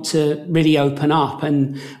really want to really open up,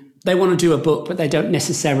 and they want to do a book, but they don't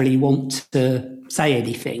necessarily want to say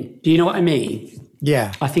anything. Do you know what I mean?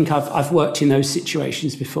 Yeah. I think I've worked in those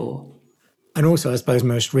situations before. And also, I suppose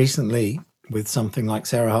most recently, with something like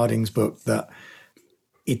Sarah Harding's book, that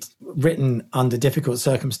it's written under difficult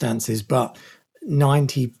circumstances, but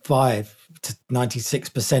 95 to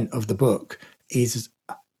 96% of the book is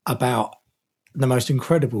about the most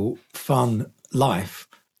incredible fun life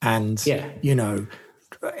and, you know,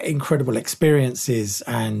 incredible experiences,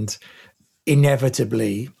 and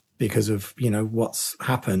inevitably, because of, you know, what's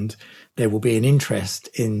happened, there will be an interest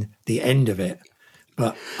in the end of it.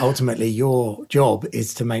 But ultimately your job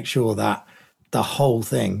is to make sure that the whole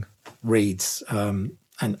thing reads and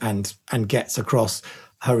gets across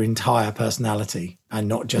her entire personality, and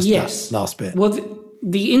not just that last bit. Well,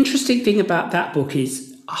 the interesting thing about that book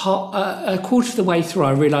is a quarter of the way through,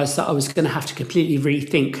 I realised that I was going to have to completely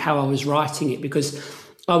rethink how I was writing it, because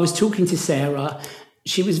I was talking to Sarah.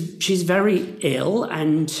 She's very ill,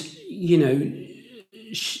 and, you know,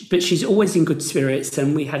 but she's always in good spirits,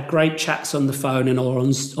 and we had great chats on the phone and or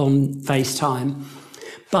on FaceTime.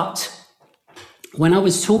 But when I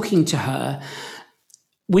was talking to her,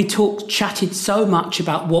 we chatted so much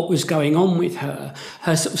about what was going on with her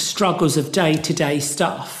sort of struggles of day-to-day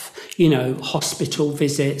stuff, you know, hospital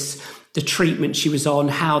visits, the treatment she was on,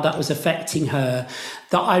 how that was affecting her,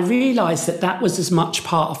 that I realised that was as much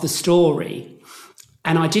part of the story.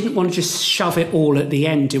 And I didn't want to just shove it all at the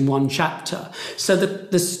end in one chapter. So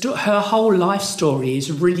her whole life story is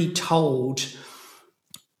really told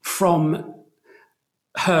from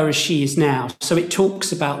her as she is now. So it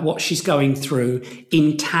talks about what she's going through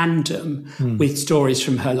in tandem with stories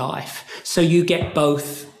from her life. So you get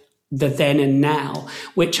both the then and now,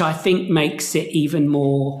 which I think makes it even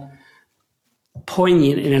more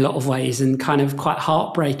poignant in a lot of ways, and kind of quite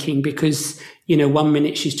heartbreaking, because, you know, one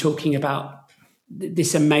minute she's talking about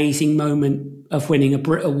this amazing moment of winning a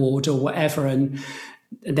Brit Award or whatever, and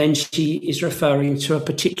then she is referring to a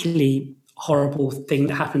particularly horrible thing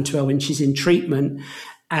that happened to her when she's in treatment,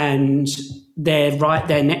 and they're right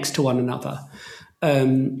there next to one another,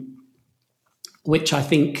 which I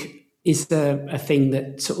think is a thing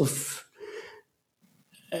that sort of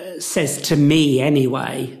says to me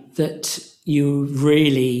anyway that you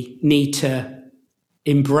really need to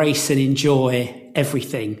embrace and enjoy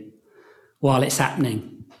everything while it's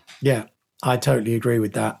happening. Yeah, I totally agree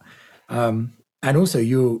with that. And also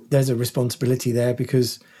there's a responsibility there,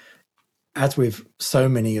 because as with so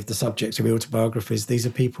many of the subjects of autobiographies, these are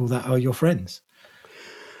people that are your friends.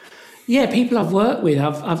 Yeah, people I've worked with.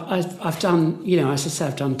 I've done, you know, as I said,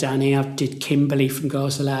 I've done Danny, I did Kimberly from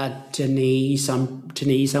Girls Aloud, Denise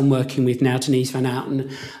I'm working with now, Denise Van Outen,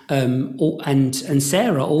 and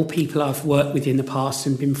Sarah, all people I've worked with in the past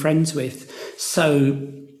and been friends with.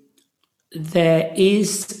 So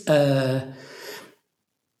there's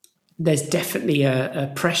definitely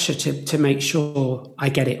a pressure to make sure I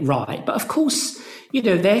get it right. But of course, you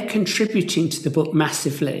know, they're contributing to the book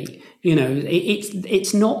massively. You know,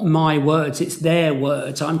 it's not my words, it's their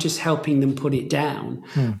words. I'm just helping them put it down.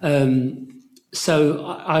 So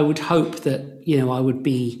I would hope that, you know, I would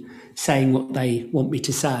be saying what they want me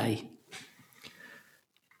to say.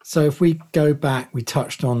 So if we go back, we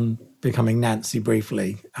touched on Becoming Nancy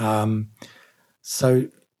briefly. So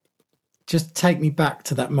just take me back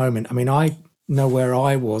to that moment. I mean, I know where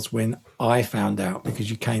I was when I found out, because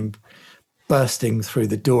you came bursting through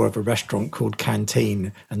the door of a restaurant called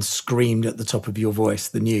Canteen and screamed at the top of your voice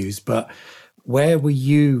the news. But where were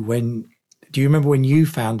you do you remember when you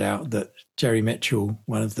found out that Jerry Mitchell,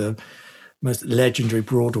 one of the most legendary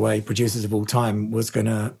Broadway producers of all time, was going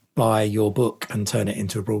to buy your book and turn it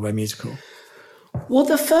into a Broadway musical? Well,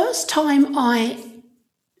 the first time I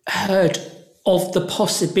heard of the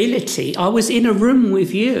possibility, I was in a room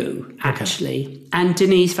with you, actually, and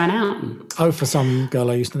Denise Van Outen. Oh, for some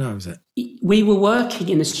girl I used to know, is it? We were working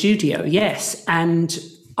in a studio, yes, and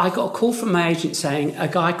I got a call from my agent saying a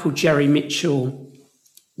guy called Jerry Mitchell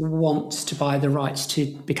wants to buy the rights to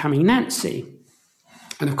Becoming Nancy.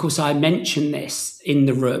 And of course, I mentioned this in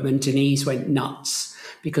the room, and Denise went nuts,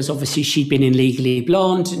 because obviously she'd been in Legally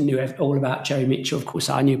Blonde and knew all about Jerry Mitchell. Of course,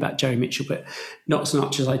 I knew about Jerry Mitchell, but not as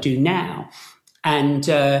much as I do now. And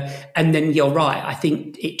then you're right. I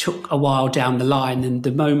think it took a while down the line, and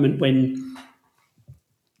the moment when,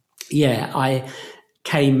 I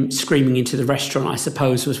came screaming into the restaurant, I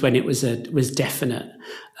suppose, was when it was definite.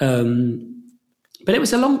 But it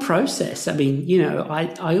was a long process. I mean, you know,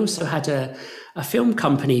 I also had a film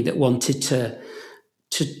company that wanted to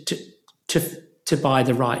buy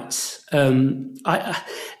the rights.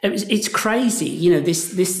 It's crazy, you know.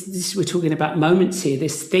 This we're talking about moments here.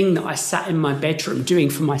 This thing that I sat in my bedroom doing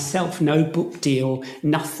for myself, no book deal,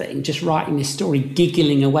 nothing, just writing this story,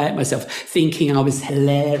 giggling away at myself, thinking I was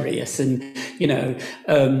hilarious, and you know,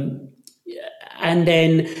 and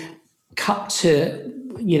then cut to,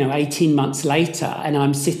 18 months later, and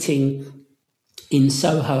I'm sitting in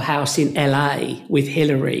Soho House in LA with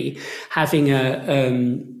Hillary, having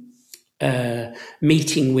a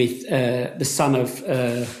meeting with the son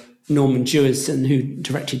of Norman Jewison, who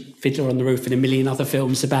directed Fiddler on the Roof and a million other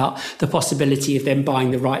films, about the possibility of them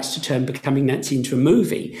buying the rights to turn Becoming Nancy into a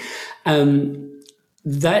movie.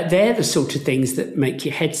 They're the sort of things that make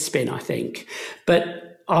your head spin, I think.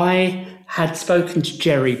 But I had spoken to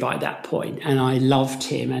Jerry by that point, and I loved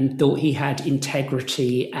him and thought he had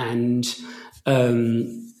integrity and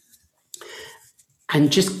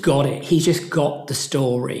just got it. He just got the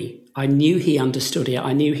story. I knew he understood it.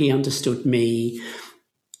 I knew he understood me,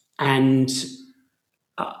 and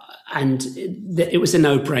it was a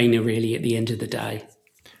no-brainer, really, at the end of the day.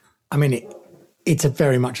 I mean, it's a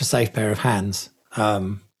very much a safe pair of hands,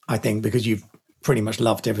 I think, because you've pretty much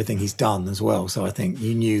loved everything he's done as well. So I think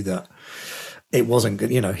you knew that it wasn't good.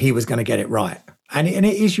 He was going to get it right. And it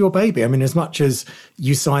is your baby. I mean, as much as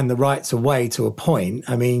you signed the rights away to a point,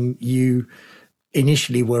 I mean, you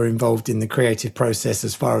initially were involved in the creative process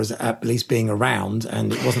as far as at least being around.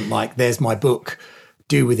 And it wasn't like, there's my book,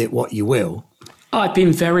 do with it what you will. I've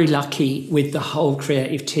been very lucky with the whole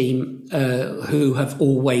creative team who have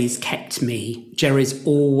always kept me. Jerry's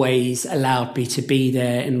always allowed me to be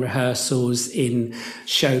there in rehearsals, in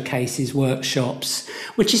showcases, workshops,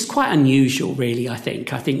 which is quite unusual, really, I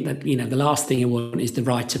think. I think that, the last thing you want is the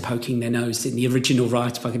writer poking their nose in, the original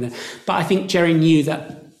writer poking their. But I think Jerry knew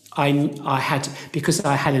that I had, because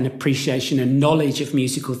I had an appreciation and knowledge of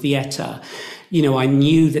musical theatre, I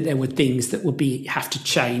knew that there were things that would have to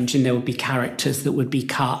change, and there would be characters that would be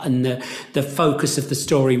cut, and the focus of the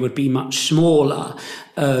story would be much smaller.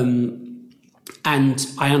 And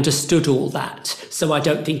I understood all that. So I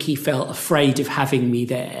don't think he felt afraid of having me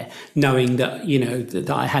there, knowing that, that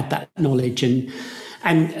I had that knowledge. And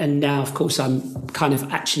now, of course, I'm kind of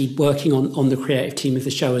actually working on the creative team of the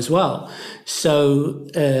show as well. So,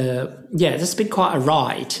 that's been quite a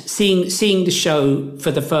ride. Seeing the show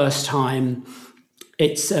for the first time,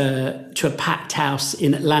 it's to a packed house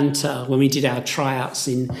in Atlanta when we did our tryouts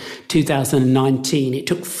in 2019. It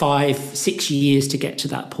took 5-6 years to get to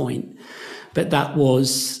that point. But that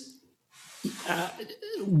was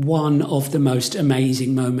one of the most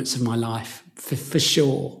amazing moments of my life, for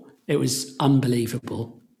sure. It was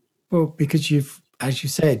unbelievable. Well, because as you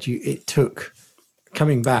said, it took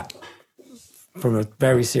coming back from a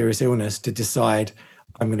very serious illness to decide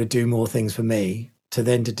I'm going to do more things for me, to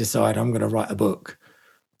then to decide I'm going to write a book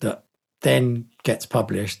that then gets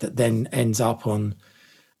published, that then ends up on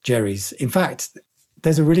Jerry's. In fact,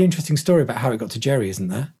 there's a really interesting story about how it got to Jerry, isn't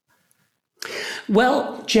there?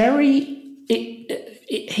 Well, Jerry,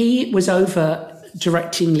 he was over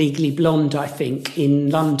directing Legally Blonde, I think, in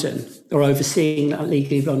London, or overseeing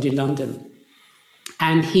Legally Blonde in London.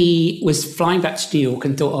 And he was flying back to New York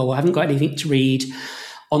and thought, I haven't got anything to read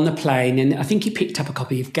on the plane. And I think he picked up a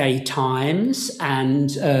copy of Gay Times, and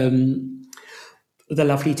the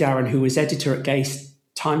lovely Darren, who was editor at Gay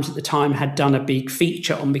Times at the time, had done a big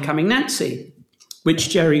feature on Becoming Nancy, which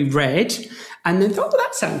Jerry read and then thought,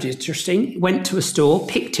 that sounds interesting. Went to a store,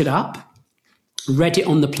 picked it up, read it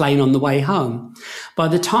on the plane on the way home. By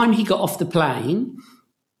the time he got off the plane,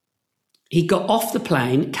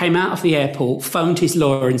 came out of the airport, phoned his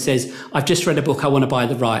lawyer and says, I've just read a book, I want to buy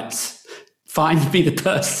the rights. Find me the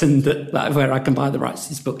person where I can buy the rights to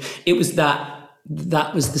this book. It was that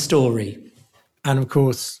was the story. And of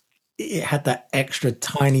course, it had that extra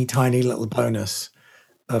tiny, tiny little bonus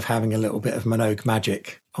of having a little bit of Minogue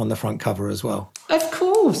magic on the front cover as well. Of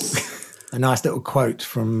course. A nice little quote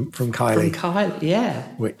from Kylie. From Kylie, yeah.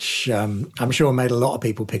 Which I'm sure made a lot of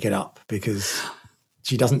people pick it up, because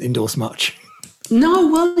she doesn't endorse much. No,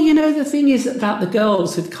 well, the thing is about the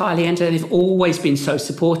girls with Kylie and they've always been so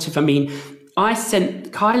supportive. I mean,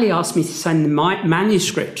 Kylie asked me to send my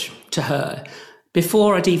manuscript to her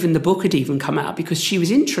before the book had even come out, because she was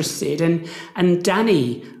interested. And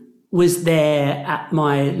Danny was there at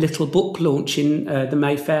my little book launch in the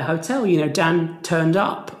Mayfair Hotel. Dan turned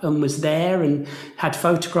up and was there and had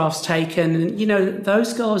photographs taken. And,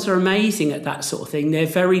 those girls are amazing at that sort of thing. They're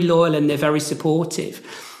very loyal and they're very supportive.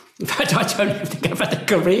 In fact, I don't think I've had a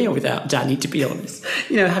career without Danny, to be honest.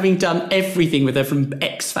 Having done everything with her, from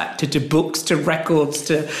X Factor to books to records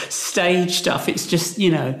to stage stuff. It's just,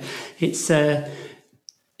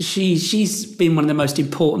 she's been one of the most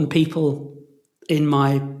important people in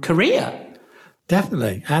my career.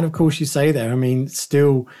 Definitely. And of course, you say there, I mean,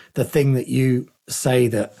 still the thing that you say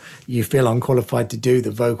that you feel unqualified to do,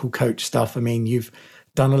 the vocal coach stuff. I mean, you've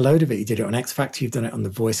done a load of it. You did it on X Factor. You've done it on The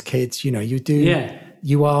Voice Kids. You do. Yeah.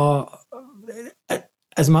 You are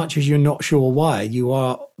as much as you're not sure why, you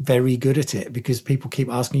are very good at it because people keep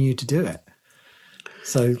asking you to do it.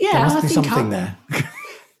 So there must be something there.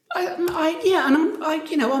 I'm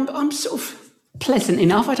sort of pleasant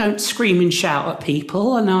enough. I don't scream and shout at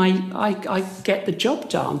people, and I get the job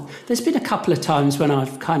done. There's been a couple of times when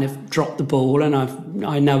I've kind of dropped the ball and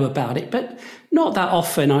I know about it, but not that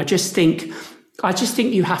often. I just think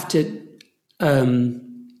you have to.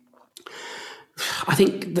 I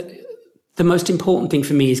think the most important thing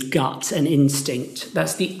for me is gut and instinct.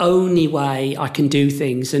 That's the only way I can do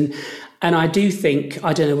things. And I do think,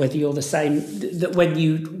 I don't know whether you're the same, that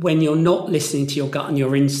when you're not listening to your gut and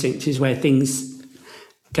your instinct is where things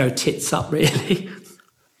go tits up, really.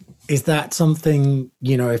 Is that something,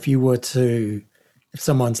 if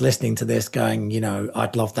someone's listening to this going,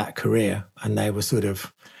 I'd love that career, and they were sort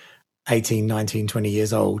of 18, 19, 20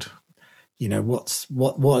 years old, what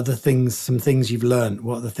are the things, some things you've learned?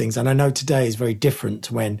 What are the things? And I know today is very different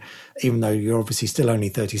to when, even though you're obviously still only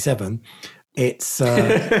 37, it's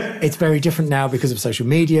very different now because of social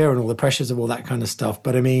media and all the pressures of all that kind of stuff.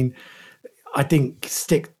 But I mean, I think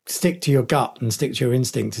stick to your gut and stick to your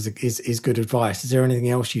instinct is good advice. Is there anything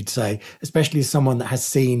else you'd say, especially as someone that has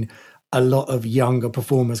seen a lot of younger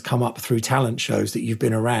performers come up through talent shows that you've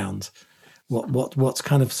been around? What's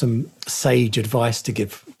kind of some sage advice to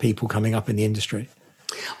give people coming up in the industry?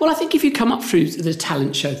 Well, I think if you come up through the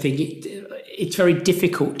talent show thing, it's very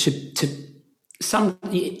difficult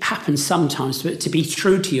it happens sometimes, but to be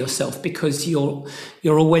true to yourself, because you're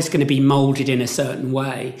always going to be molded in a certain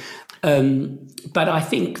way. But I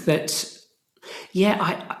think that,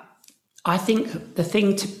 I think the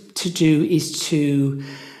thing to do is to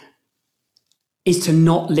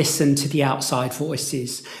not listen to the outside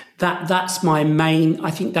voices. That's my main. I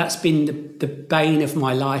think that's been the bane of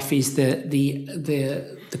my life, is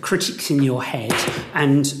the critics in your head.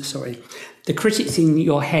 And the critics in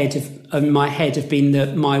your head of my head have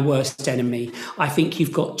been my worst enemy. I think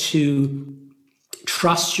you've got to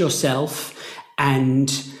trust yourself,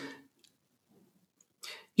 and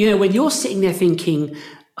when you're sitting there thinking,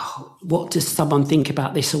 oh, what does someone think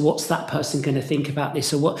about this? Or what's that person going to think about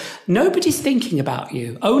this? Or what? Nobody's thinking about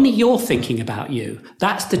you. Only you're thinking about you.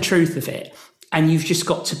 That's the truth of it. And you've just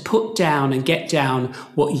got to put down and get down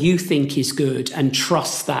what you think is good and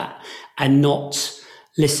trust that, and not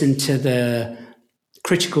listen to the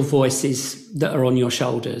critical voices that are on your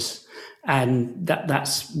shoulders. And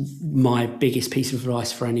that's my biggest piece of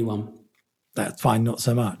advice for anyone. That's fine, not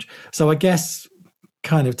so much. So I guess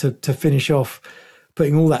kind of to finish off,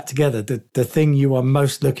 putting all that together, the thing you are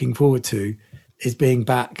most looking forward to is being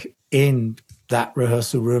back in that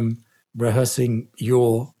rehearsal room, rehearsing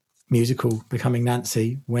your musical Becoming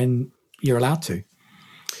Nancy when you're allowed to,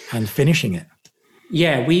 and finishing it.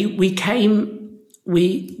 Yeah, we were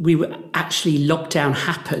actually, lockdown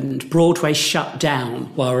happened, Broadway shut down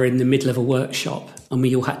while we were in the middle of a workshop, and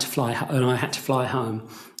we all had to fly, and I had to fly home.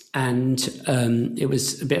 And it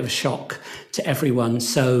was a bit of a shock to everyone.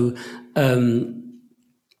 So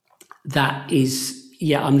that is,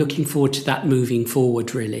 I'm looking forward to that moving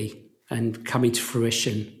forward, really, and coming to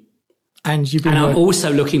fruition. And I'm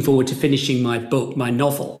also looking forward to finishing my book, my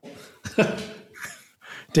novel.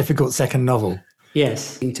 Difficult second novel.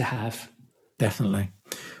 Yes, to have. Definitely.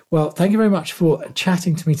 Well, thank you very much for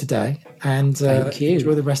chatting to me today, and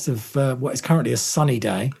enjoy the rest of what is currently a sunny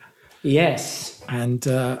day. Yes. And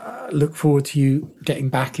look forward to you getting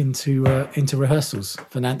back into rehearsals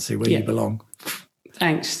for Nancy, where you belong.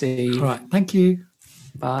 Thanks, Steve. All right. Thank you.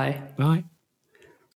 Bye. Bye.